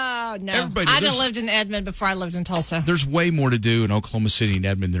 Oh, no. Everybody- I there's- lived in Edmond before I lived in Tulsa. There's way more to do in Oklahoma City and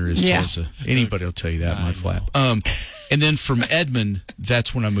Edmond than there is Tulsa. Anybody will tell you that, Mudflap. And then from Edmond,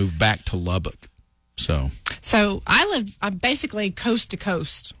 that's when I moved back to Lubbock. So I'm basically coast to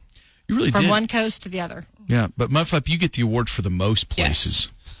coast. you really From did. one coast to the other. Yeah, but Mudflap, you get the award for the most places.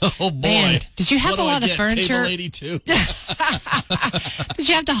 Oh, boy. Man, did you have What a do I lot of get? furniture? Table 82. Did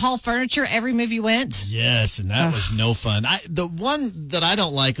you have to haul furniture every move you went? Yes, and that was no fun. The one that I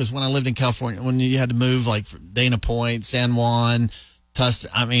don't like was when I lived in California, when you had to move like Dana Point, San Juan,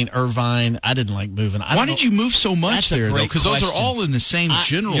 Irvine. I didn't like moving. Why did you move so much That's a there, though? great Because those are question. all in the same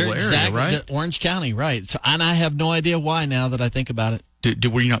general You're area, exactly, right? Orange County, right. So, and I have no idea why now that I think about it.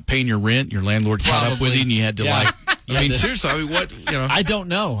 Were you not paying your rent? Your landlord caught up with you, and you had to Yeah. I mean, seriously, I mean, what? I don't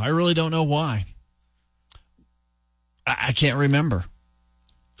know. I really don't know why. I can't remember.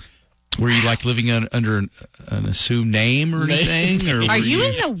 Were you like living under an assumed name or anything? Or Are were you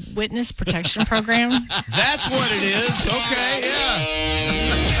in the witness protection program? That's what it is. Okay, yeah.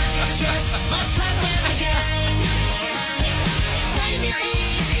 Mudflap and the gang.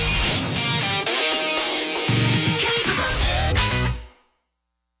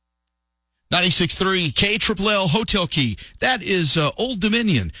 96.3 KLL Hotel Key. That is Old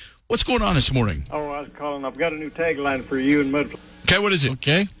Dominion. What's going on this morning? Oh, I was calling. I've got a new tagline for you and Mudflap. Okay, what is it?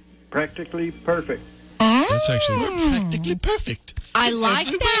 Okay. Practically perfect. That's actually Practically perfect. I like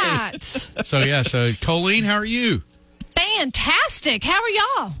that. So Colleen, how are you? Fantastic. How are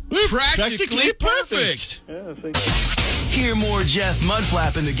y'all? Practically perfect. Yeah, see. Hear more Jeff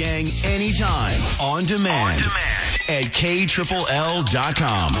Mudflap and the gang anytime on demand at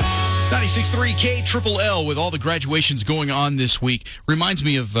KLL.com. 96.3 KLL with all the graduations going on this week. Reminds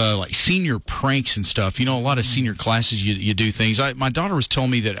me of like senior pranks and stuff. You know, a lot of senior classes you do things. My daughter was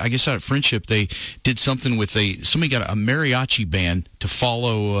telling me that I guess out at Friendship they did something with somebody got a mariachi band to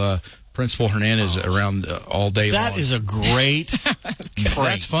follow Principal Hernandez around all day long. That is a great prank.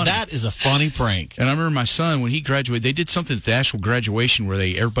 That's funny. That is a funny prank. And I remember my son, when he graduated, they did something at the actual graduation where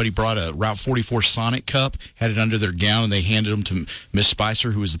everybody brought a Route 44 Sonic cup, had it under their gown, and they handed them to Miss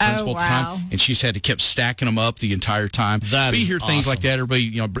Spicer, who was the principal at the time. And she had to keep stacking them up the entire time. That but you is hear things like that,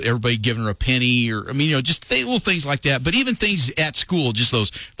 everybody giving her a penny, or just little things like that. But even things at school, just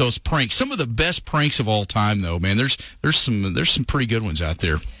those pranks. Some of the best pranks of all time, though, man. There's some pretty good ones out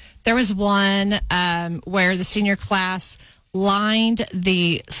there. There was one where the senior class lined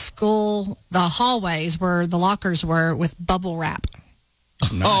the hallways where the lockers were with bubble wrap.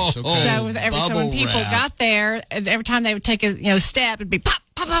 Nice. Okay. So when people got there, and every time they would take a step, it'd be pop,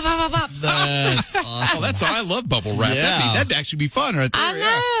 pop, pop, pop, pop, pop. That's awesome. I love bubble wrap. Yeah. That'd actually be fun right there. I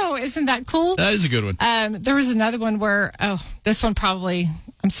know. Isn't that cool? That is a good one. There was another one where, this one probably,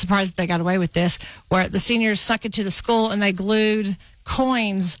 I'm surprised they got away with this, where the seniors snuck into the school and they glued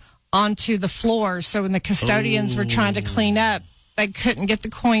coins onto the floor. So when the custodians were trying to clean up, they couldn't get the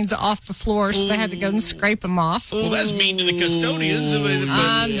coins off the floor, so they had to go and scrape them off. Well, that's mean to the custodians.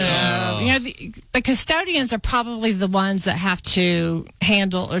 I know. The custodians are probably the ones that have to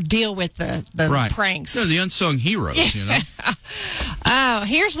handle or deal with the pranks. They're the unsung heroes, you know. Oh,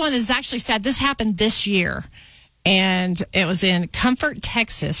 here's one that's actually sad. This happened this year. And it was in Comfort,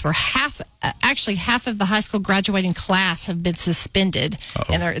 Texas, where half of the high school graduating class have been suspended.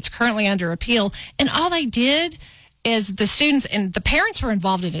 And it's currently under appeal. And all they did is the students, and the parents were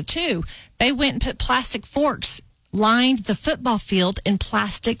involved in it too, they went and put plastic forks, lined the football field in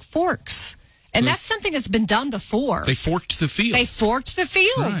plastic forks. And that's something that's been done before. They forked the field.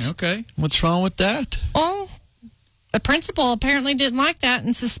 Right, okay. What's wrong with that? Oh, the principal apparently didn't like that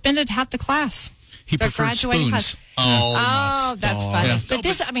and suspended half the class. He preferred spoons. Class. Oh, that's funny. Yeah. But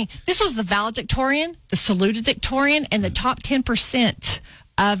this was the valedictorian, the salutatorian, and the top 10%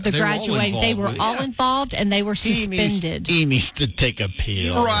 of the graduating. They were all involved, and they were suspended. He needs to take a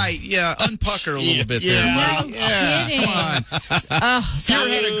pill. Right, yeah. Unpucker a little bit there, buddy. Kidding. Come on.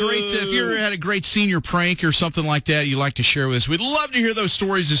 If you ever had a great senior prank or something like that you'd like to share with us, we'd love to hear those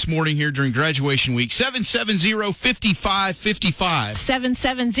stories this morning here during graduation week. 770-5555.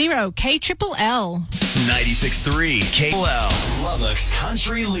 770-KLLL. 96.3 KLL, Lubbock's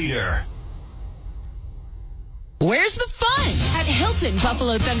country leader. Where's the fun? At Hilton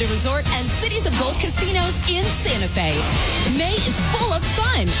Buffalo Thunder Resort and Cities of Gold Casinos in Santa Fe. May is full of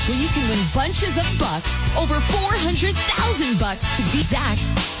fun when you can win bunches of bucks, over $400,000 to be exact.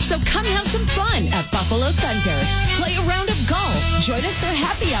 So come have some fun at Buffalo Thunder. Play a round of golf. Join us for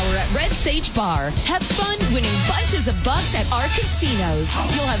happy hour at Red Sage Bar. Have fun winning bunches of bucks at our casinos.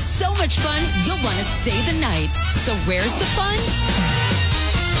 You'll have so much fun, you'll want to stay the night. So where's the fun?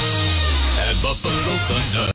 At Buffalo Thunder.